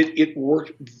it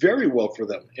worked very well for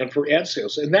them and for ad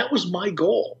sales. And that was my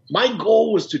goal. My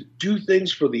goal was to do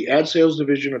things for the ad sales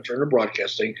division of Turner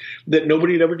Broadcasting that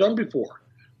nobody had ever done before,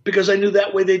 because I knew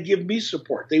that way they'd give me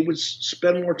support. They would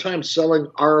spend more time selling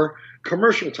our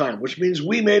commercial time, which means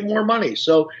we made more money.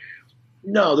 So,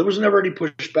 no, there was never any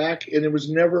pushback, and it was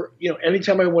never,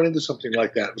 anytime I went into something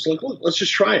like that, it was like, look, let's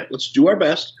just try it. Let's do our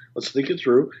best. Let's think it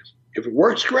through. If it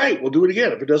works, great. We'll do it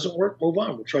again. If it doesn't work, move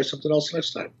on. We'll try something else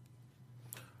next time.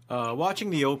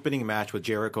 Watching the opening match with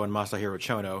Jericho and Masahiro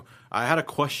Chono, I had a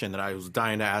question that I was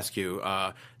dying to ask you.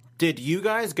 Did you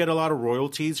guys get a lot of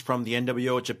royalties from the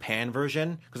NWO Japan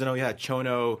version? Because I know you had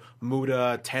Chono,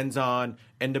 Muda, Tenzan,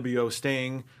 NWO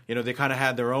Sting. They kind of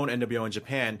had their own NWO in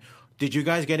Japan. Did you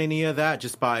guys get any of that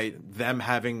just by them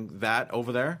having that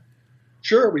over there?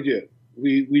 Sure, we did.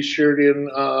 We shared in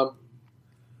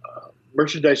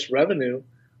merchandise revenue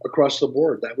across the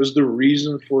board. That was the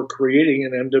reason for creating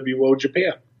an NWO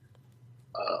Japan.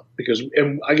 Because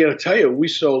I got to tell you, we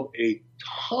sold a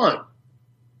ton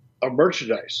of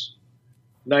merchandise,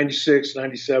 96,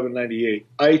 97, 98,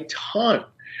 a ton.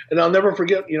 And I'll never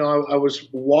forget, I was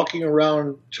walking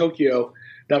around Tokyo,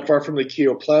 not far from the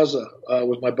Kyo Plaza,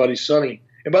 with my buddy Sonny.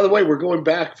 And by the way, we're going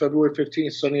back February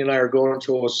 15th. Sonny and I are going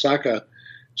to Osaka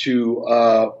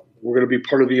to we're going to be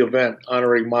part of the event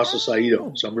honoring Masa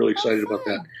Saito. So I'm really excited about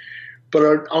that.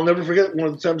 But I'll never forget one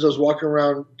of the times I was walking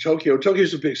around Tokyo.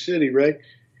 Tokyo's a big city, right?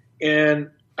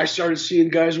 And I started seeing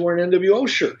guys wearing NWO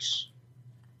shirts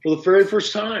for the very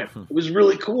first time. It was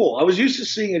really cool. I was used to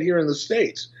seeing it here in the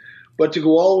States. But to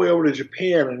go all the way over to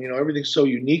Japan and, everything's so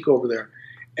unique over there.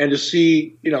 And to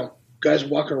see, guys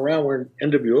walking around wearing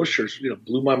NWO shirts,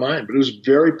 blew my mind. But it was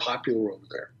very popular over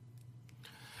there.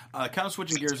 Kind of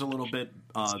switching gears a little bit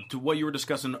to what you were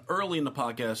discussing early in the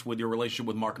podcast with your relationship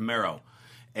with Mark Mero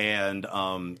and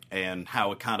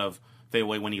how it kind of fade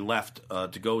away when he left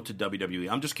to go to WWE.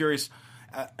 I'm just curious,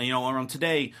 around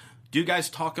today, do you guys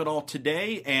talk at all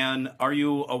today? And are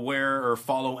you aware or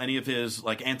follow any of his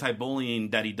like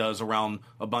anti-bullying that he does around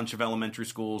a bunch of elementary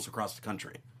schools across the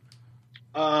country?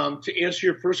 To answer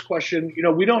your first question,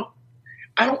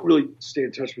 I don't really stay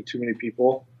in touch with too many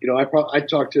people. I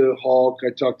talk to Hulk, I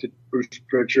talk to Bruce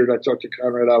Pritchard, I talk to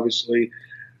Conrad, obviously,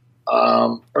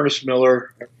 Ernest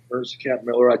the Cat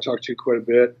Miller, I talk to quite a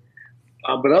bit.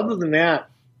 But other than that,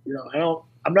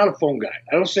 I'm not a phone guy.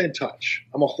 I don't stay in touch.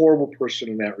 I'm a horrible person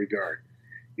in that regard.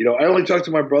 I only talk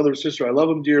to my brother and sister. I love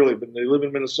them dearly, but they live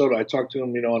in Minnesota. I talk to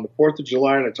them, on the 4th of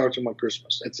July, and I talk to them on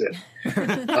Christmas. That's it.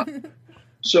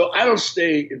 So I don't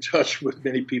stay in touch with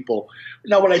many people.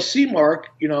 Now, when I see Mark,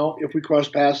 if we cross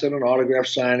paths at an autograph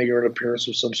signing or an appearance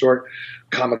of some sort,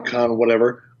 Comic-Con,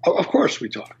 whatever, of course we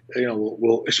talk.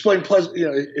 We'll explain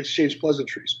exchange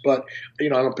pleasantries. But, I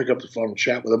don't pick up the phone and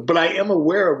chat with him. But I am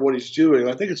aware of what he's doing.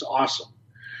 I think it's awesome.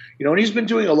 And he's been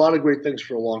doing a lot of great things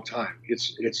for a long time.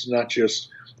 It's not just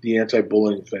the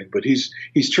anti-bullying thing, but he's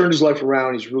turned his life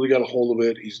around. He's really got a hold of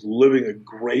it. He's living a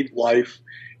great life,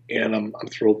 and I'm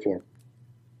thrilled for him.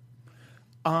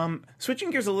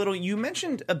 Switching gears a little, you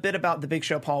mentioned a bit about the Big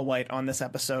Show Paul White on this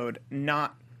episode. I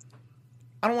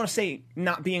don't want to say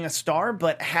not being a star,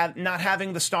 but not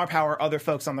having the star power other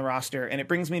folks on the roster. And it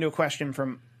brings me to a question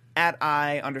from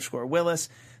 @I_Willis.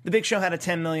 The Big Show had a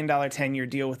 $10 million 10-year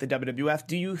deal with the WWF.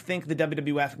 Do you think the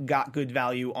WWF got good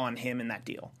value on him in that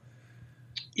deal?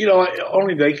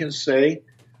 Only they can say.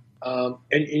 And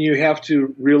you have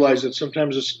to realize that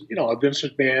sometimes it's, a Vince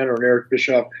McMahon or an Eric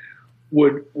Bischoff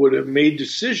would have made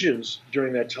decisions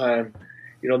during that time.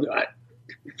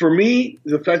 For me,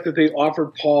 the fact that they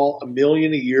offered Paul $1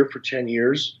 million a year for 10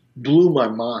 years blew my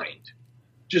mind.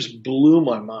 Just blew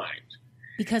my mind.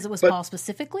 Because it was Paul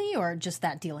specifically, or just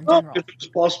that deal in general? It was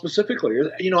Paul specifically.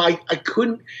 I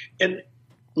couldn't. And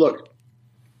look,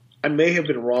 I may have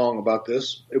been wrong about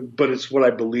this, but it's what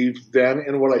I believed then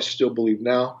and what I still believe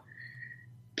now.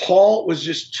 Paul was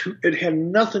it had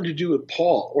nothing to do with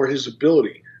Paul or his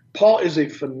ability. Paul is a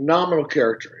phenomenal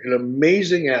character, an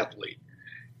amazing athlete,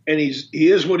 and he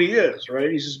is what he is, right?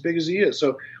 He's as big as he is.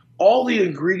 So all the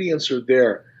ingredients are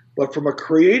there. But from a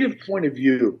creative point of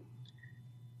view,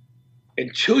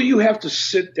 until you have to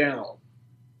sit down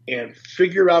and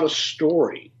figure out a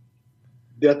story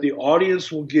that the audience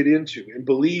will get into and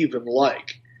believe and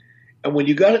like, and when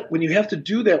you have to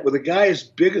do that with a guy as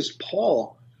big as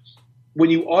Paul, when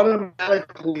you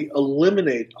automatically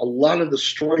eliminate a lot of the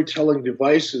storytelling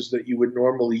devices that you would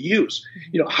normally use,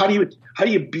 how do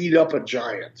you beat up a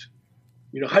giant?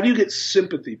 How do you get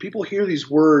sympathy? People hear these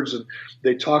words and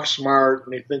they talk smart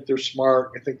and they think they're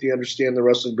smart. They think they understand the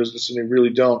wrestling business and they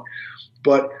really don't.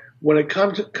 But when it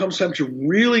comes time to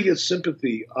really get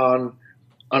sympathy on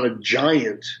a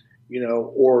giant,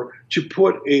 or to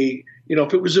put if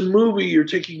it was a movie, you're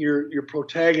taking your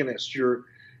protagonist, your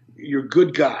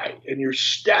good guy, and you're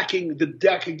stacking the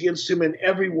deck against him in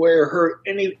every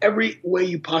way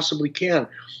you possibly can,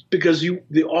 because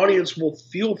the audience will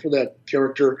feel for that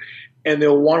character and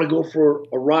they'll want to go for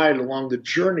a ride along the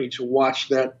journey to watch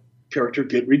that character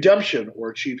get redemption or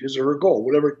achieve his or her goal,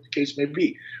 whatever the case may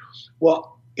be.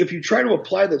 Well, if you try to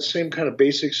apply that same kind of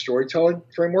basic storytelling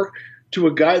framework to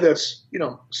a guy that's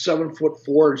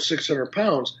 7'4" and 600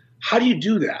 pounds, how do you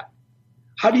do that?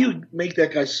 How do you make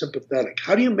that guy sympathetic?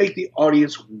 How do you make the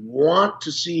audience want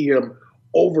to see him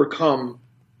overcome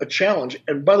a challenge?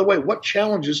 And by the way, what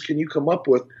challenges can you come up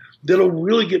with that'll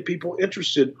really get people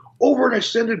interested over an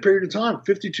extended period of time,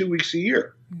 52 weeks a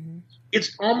year? Mm-hmm.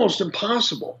 It's almost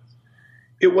impossible.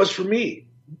 It was for me,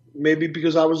 maybe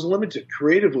because I was limited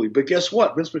creatively. But guess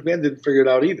what? Vince McMahon didn't figure it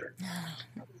out either.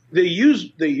 They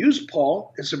used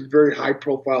Paul in some very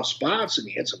high-profile spots, and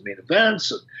he had some main events.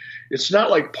 And it's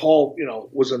not like Paul,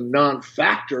 was a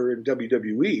non-factor in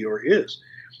WWE or is.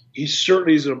 He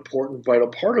certainly is an important, vital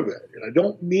part of it. And I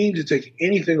don't mean to take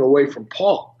anything away from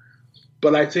Paul,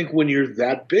 but I think when you're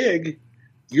that big,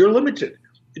 you're limited.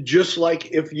 Just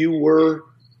like if you were,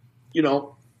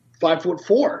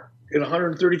 5'4" and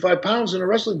 135 pounds in a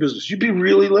wrestling business, you'd be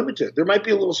really limited. There might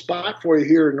be a little spot for you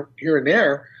here and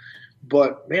there.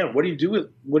 But man, what do you do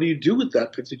with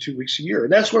that 52 weeks a year?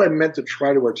 And that's what I meant to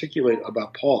try to articulate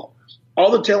about Paul.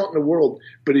 All the talent in the world,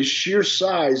 but his sheer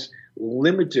size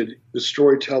limited the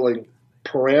storytelling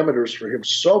parameters for him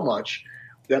so much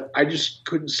that I just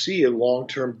couldn't see a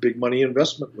long-term big money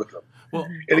investment with him. Well,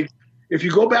 and if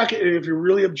you go back, and if you're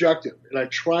really objective, and I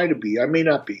try to be, I may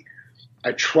not be,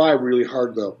 I try really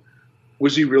hard though.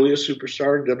 Was he really a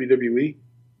superstar in WWE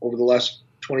over the last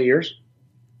 20 years?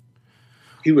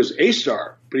 He was a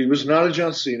star, but he was not a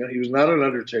John Cena. He was not an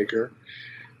Undertaker.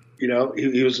 You know,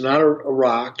 he was not a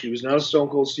Rock. He was not a Stone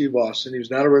Cold Steve Austin. He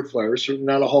was not a Ric Flair. Certainly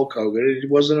not a Hulk Hogan. He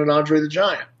wasn't an Andre the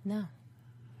Giant. No.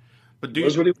 But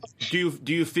That's what he was.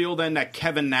 do you feel then that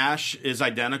Kevin Nash is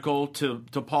identical to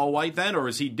Paul White then, or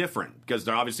is he different? Because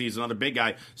there obviously he's another big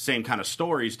guy, same kind of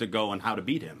stories to go on how to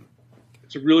beat him.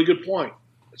 It's a really good point.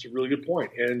 It's a really good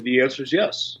point. And the answer is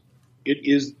yes. It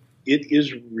is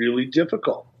really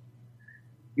difficult.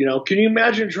 You know, can you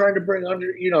imagine trying to bring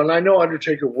and I know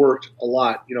Undertaker worked a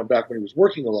lot, you know, back when he was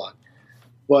working a lot.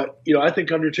 But, you know, I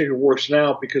think Undertaker works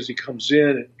now because he comes in.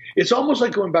 And it's almost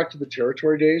like going back to the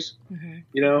territory days,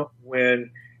 you know,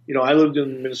 when, you know, I lived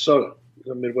in Minnesota,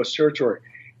 the Midwest Territory,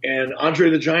 and Andre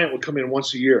the Giant would come in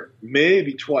once a year,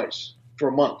 maybe twice for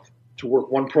a month to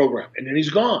work one program, and then he's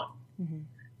gone.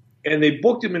 And they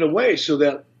booked him in a way so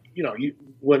that, you know,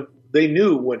 when they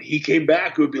knew when he came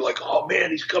back, it would be like, oh,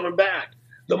 man, he's coming back.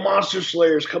 The Monster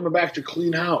Slayer's coming back to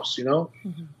clean house, you know.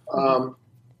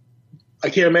 I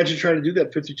can't imagine trying to do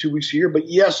that 52 weeks a year. But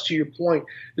yes, to your point,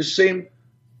 the same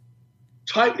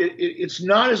type. It's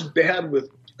not as bad with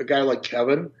a guy like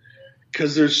Kevin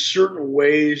because there's certain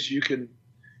ways you can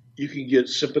get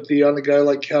sympathy on a guy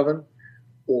like Kevin,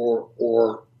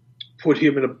 or put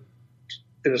him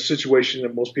in a situation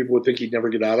that most people would think he'd never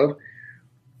get out of.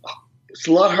 It's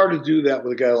a lot harder to do that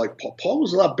with a guy like Paul. Paul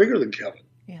was a lot bigger than Kevin.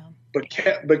 Yeah.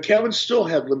 But Kevin still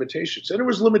had limitations. And there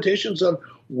was limitations on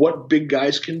what big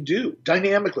guys can do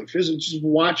dynamically, physically, just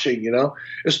watching, you know.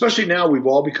 Especially now we've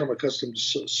all become accustomed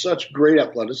to such great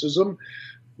athleticism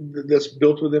that's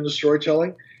built within the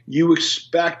storytelling. You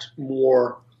expect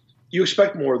more of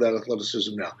that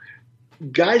athleticism now.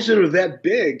 Guys that are that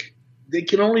big, they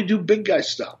can only do big guy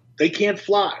stuff. They can't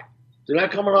fly. They're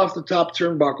not coming off the top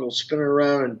turnbuckle, spinning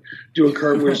around and doing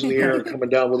cartwheels in the air and coming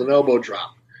down with an elbow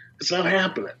drop. It's not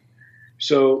happening.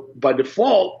 So by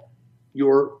default,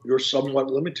 you're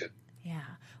somewhat limited. Yeah.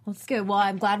 Well, it's good. Well,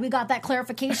 I'm glad we got that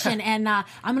clarification. And I'm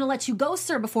going to let you go,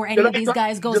 sir, before any of these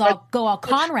guys go all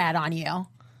Conrad on you.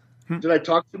 Did I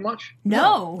talk too much?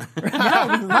 No, we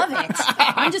love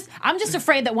it. I'm just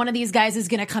afraid that one of these guys is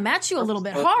going to come at you a little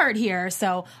bit hard here.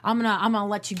 So I'm gonna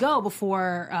let you go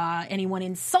before anyone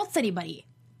insults anybody.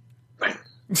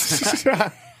 There's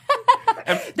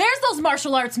those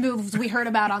martial arts moves we heard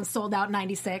about on Sold Out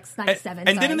 96, 97.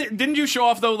 And didn't you show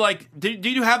off though? Like, did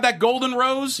you have that golden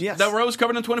rose? Yes. That rose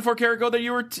covered in 24 karat gold that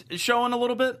you were showing a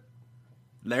little bit.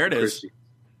 There it is.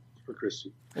 For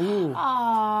Christy. Ooh.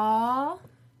 Aww.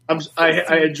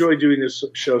 I enjoy doing this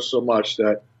show so much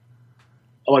that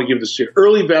I want to give this to you.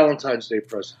 Early Valentine's Day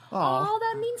present. Oh,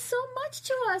 that means so much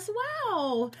to us.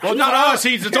 Wow. Well, not us.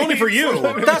 It's only for you.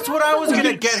 That's what I was going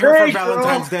to get her for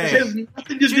Valentine's Day. It has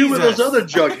nothing to do with those other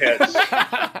jugheads.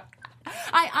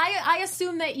 I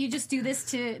assume that you just do this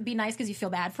to be nice because you feel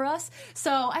bad for us.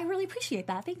 So I really appreciate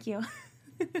that. Thank you.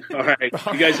 All right.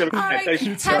 You guys have a All right.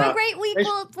 Have a great week.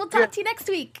 We'll talk to you next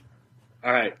week.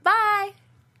 All right. Bye.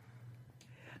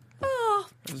 Oh,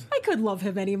 I couldn't love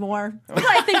him anymore. But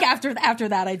I think after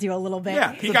that, I do a little bit.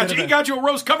 Yeah, he got you a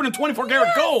rose covered in 24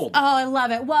 karat gold. Oh, I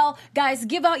love it. Well, guys,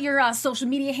 give out your social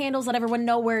media handles. Let everyone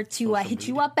know where to hit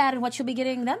you up at and what you'll be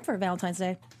getting them for Valentine's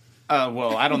Day.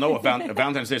 Well, I don't know if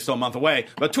Valentine's Day is still a month away.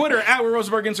 But Twitter, @Will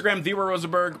Rosenberg, Instagram,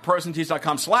 @TheWillRosenberg,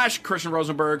 ProWrestlingTees.com/, Christian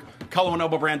Rosenberg,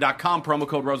 ColorOneElbowBrand.com, promo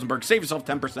code Rosenberg. Save yourself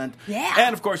 10%. Yeah.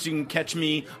 And, of course, you can catch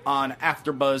me on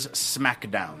AfterBuzz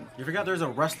SmackDown. You forgot there's a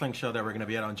wrestling show that we're going to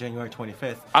be at on January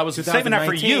 25th. I was saving that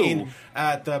for you.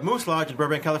 At the Moose Lodge in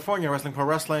Burbank, California, Wrestling Pro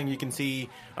Wrestling. You can see,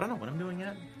 I don't know what I'm doing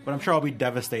yet, but I'm sure I'll be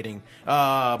devastating.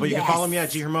 But you can follow me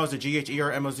at G Hermoza,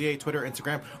 GHERMOZA, Twitter,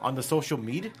 Instagram, on the social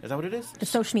media. Is that what it is? The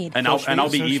social media. And I'll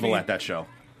be evil at that show.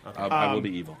 I will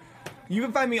be evil. You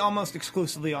can find me almost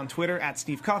exclusively on Twitter at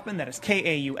Steve Kaufman. That is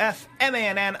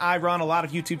KAUFMANN. I run a lot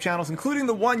of YouTube channels, including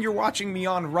the one you're watching me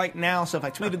on right now. So if I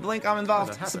tweeted the link, I'm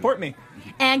involved. Support me.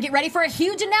 And get ready for a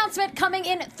huge announcement coming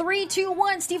in 3, 2,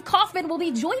 1. Steve Kaufman will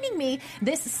be joining me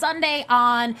this Sunday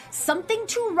on Something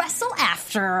to Wrestle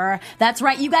After. That's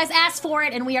right. You guys asked for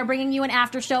it, and we are bringing you an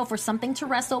after show for Something to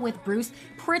Wrestle with Bruce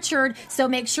Pritchard. So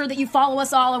make sure that you follow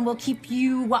us all, and we'll keep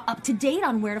you up to date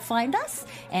on where to find us.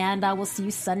 And we'll see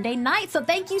you Sunday night. So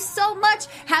thank you so much.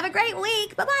 Have a great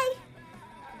week. Bye-bye.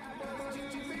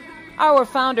 Our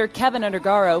founder, Kevin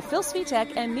Undergaro, Phil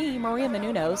Svitek, and me, Maria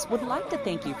Menounos, would like to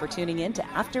thank you for tuning in to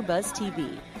AfterBuzz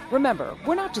TV. Remember,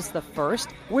 we're not just the first,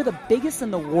 we're the biggest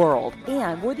in the world,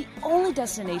 and we're the only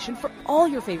destination for all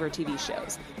your favorite TV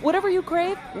shows. Whatever you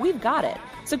crave, we've got it.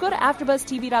 So go to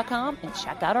AfterBuzzTV.com and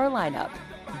check out our lineup.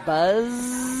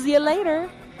 Buzz you later.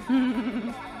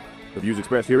 The views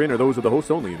expressed herein are those of the hosts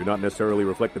only and do not necessarily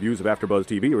reflect the views of AfterBuzz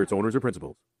TV or its owners or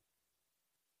principals.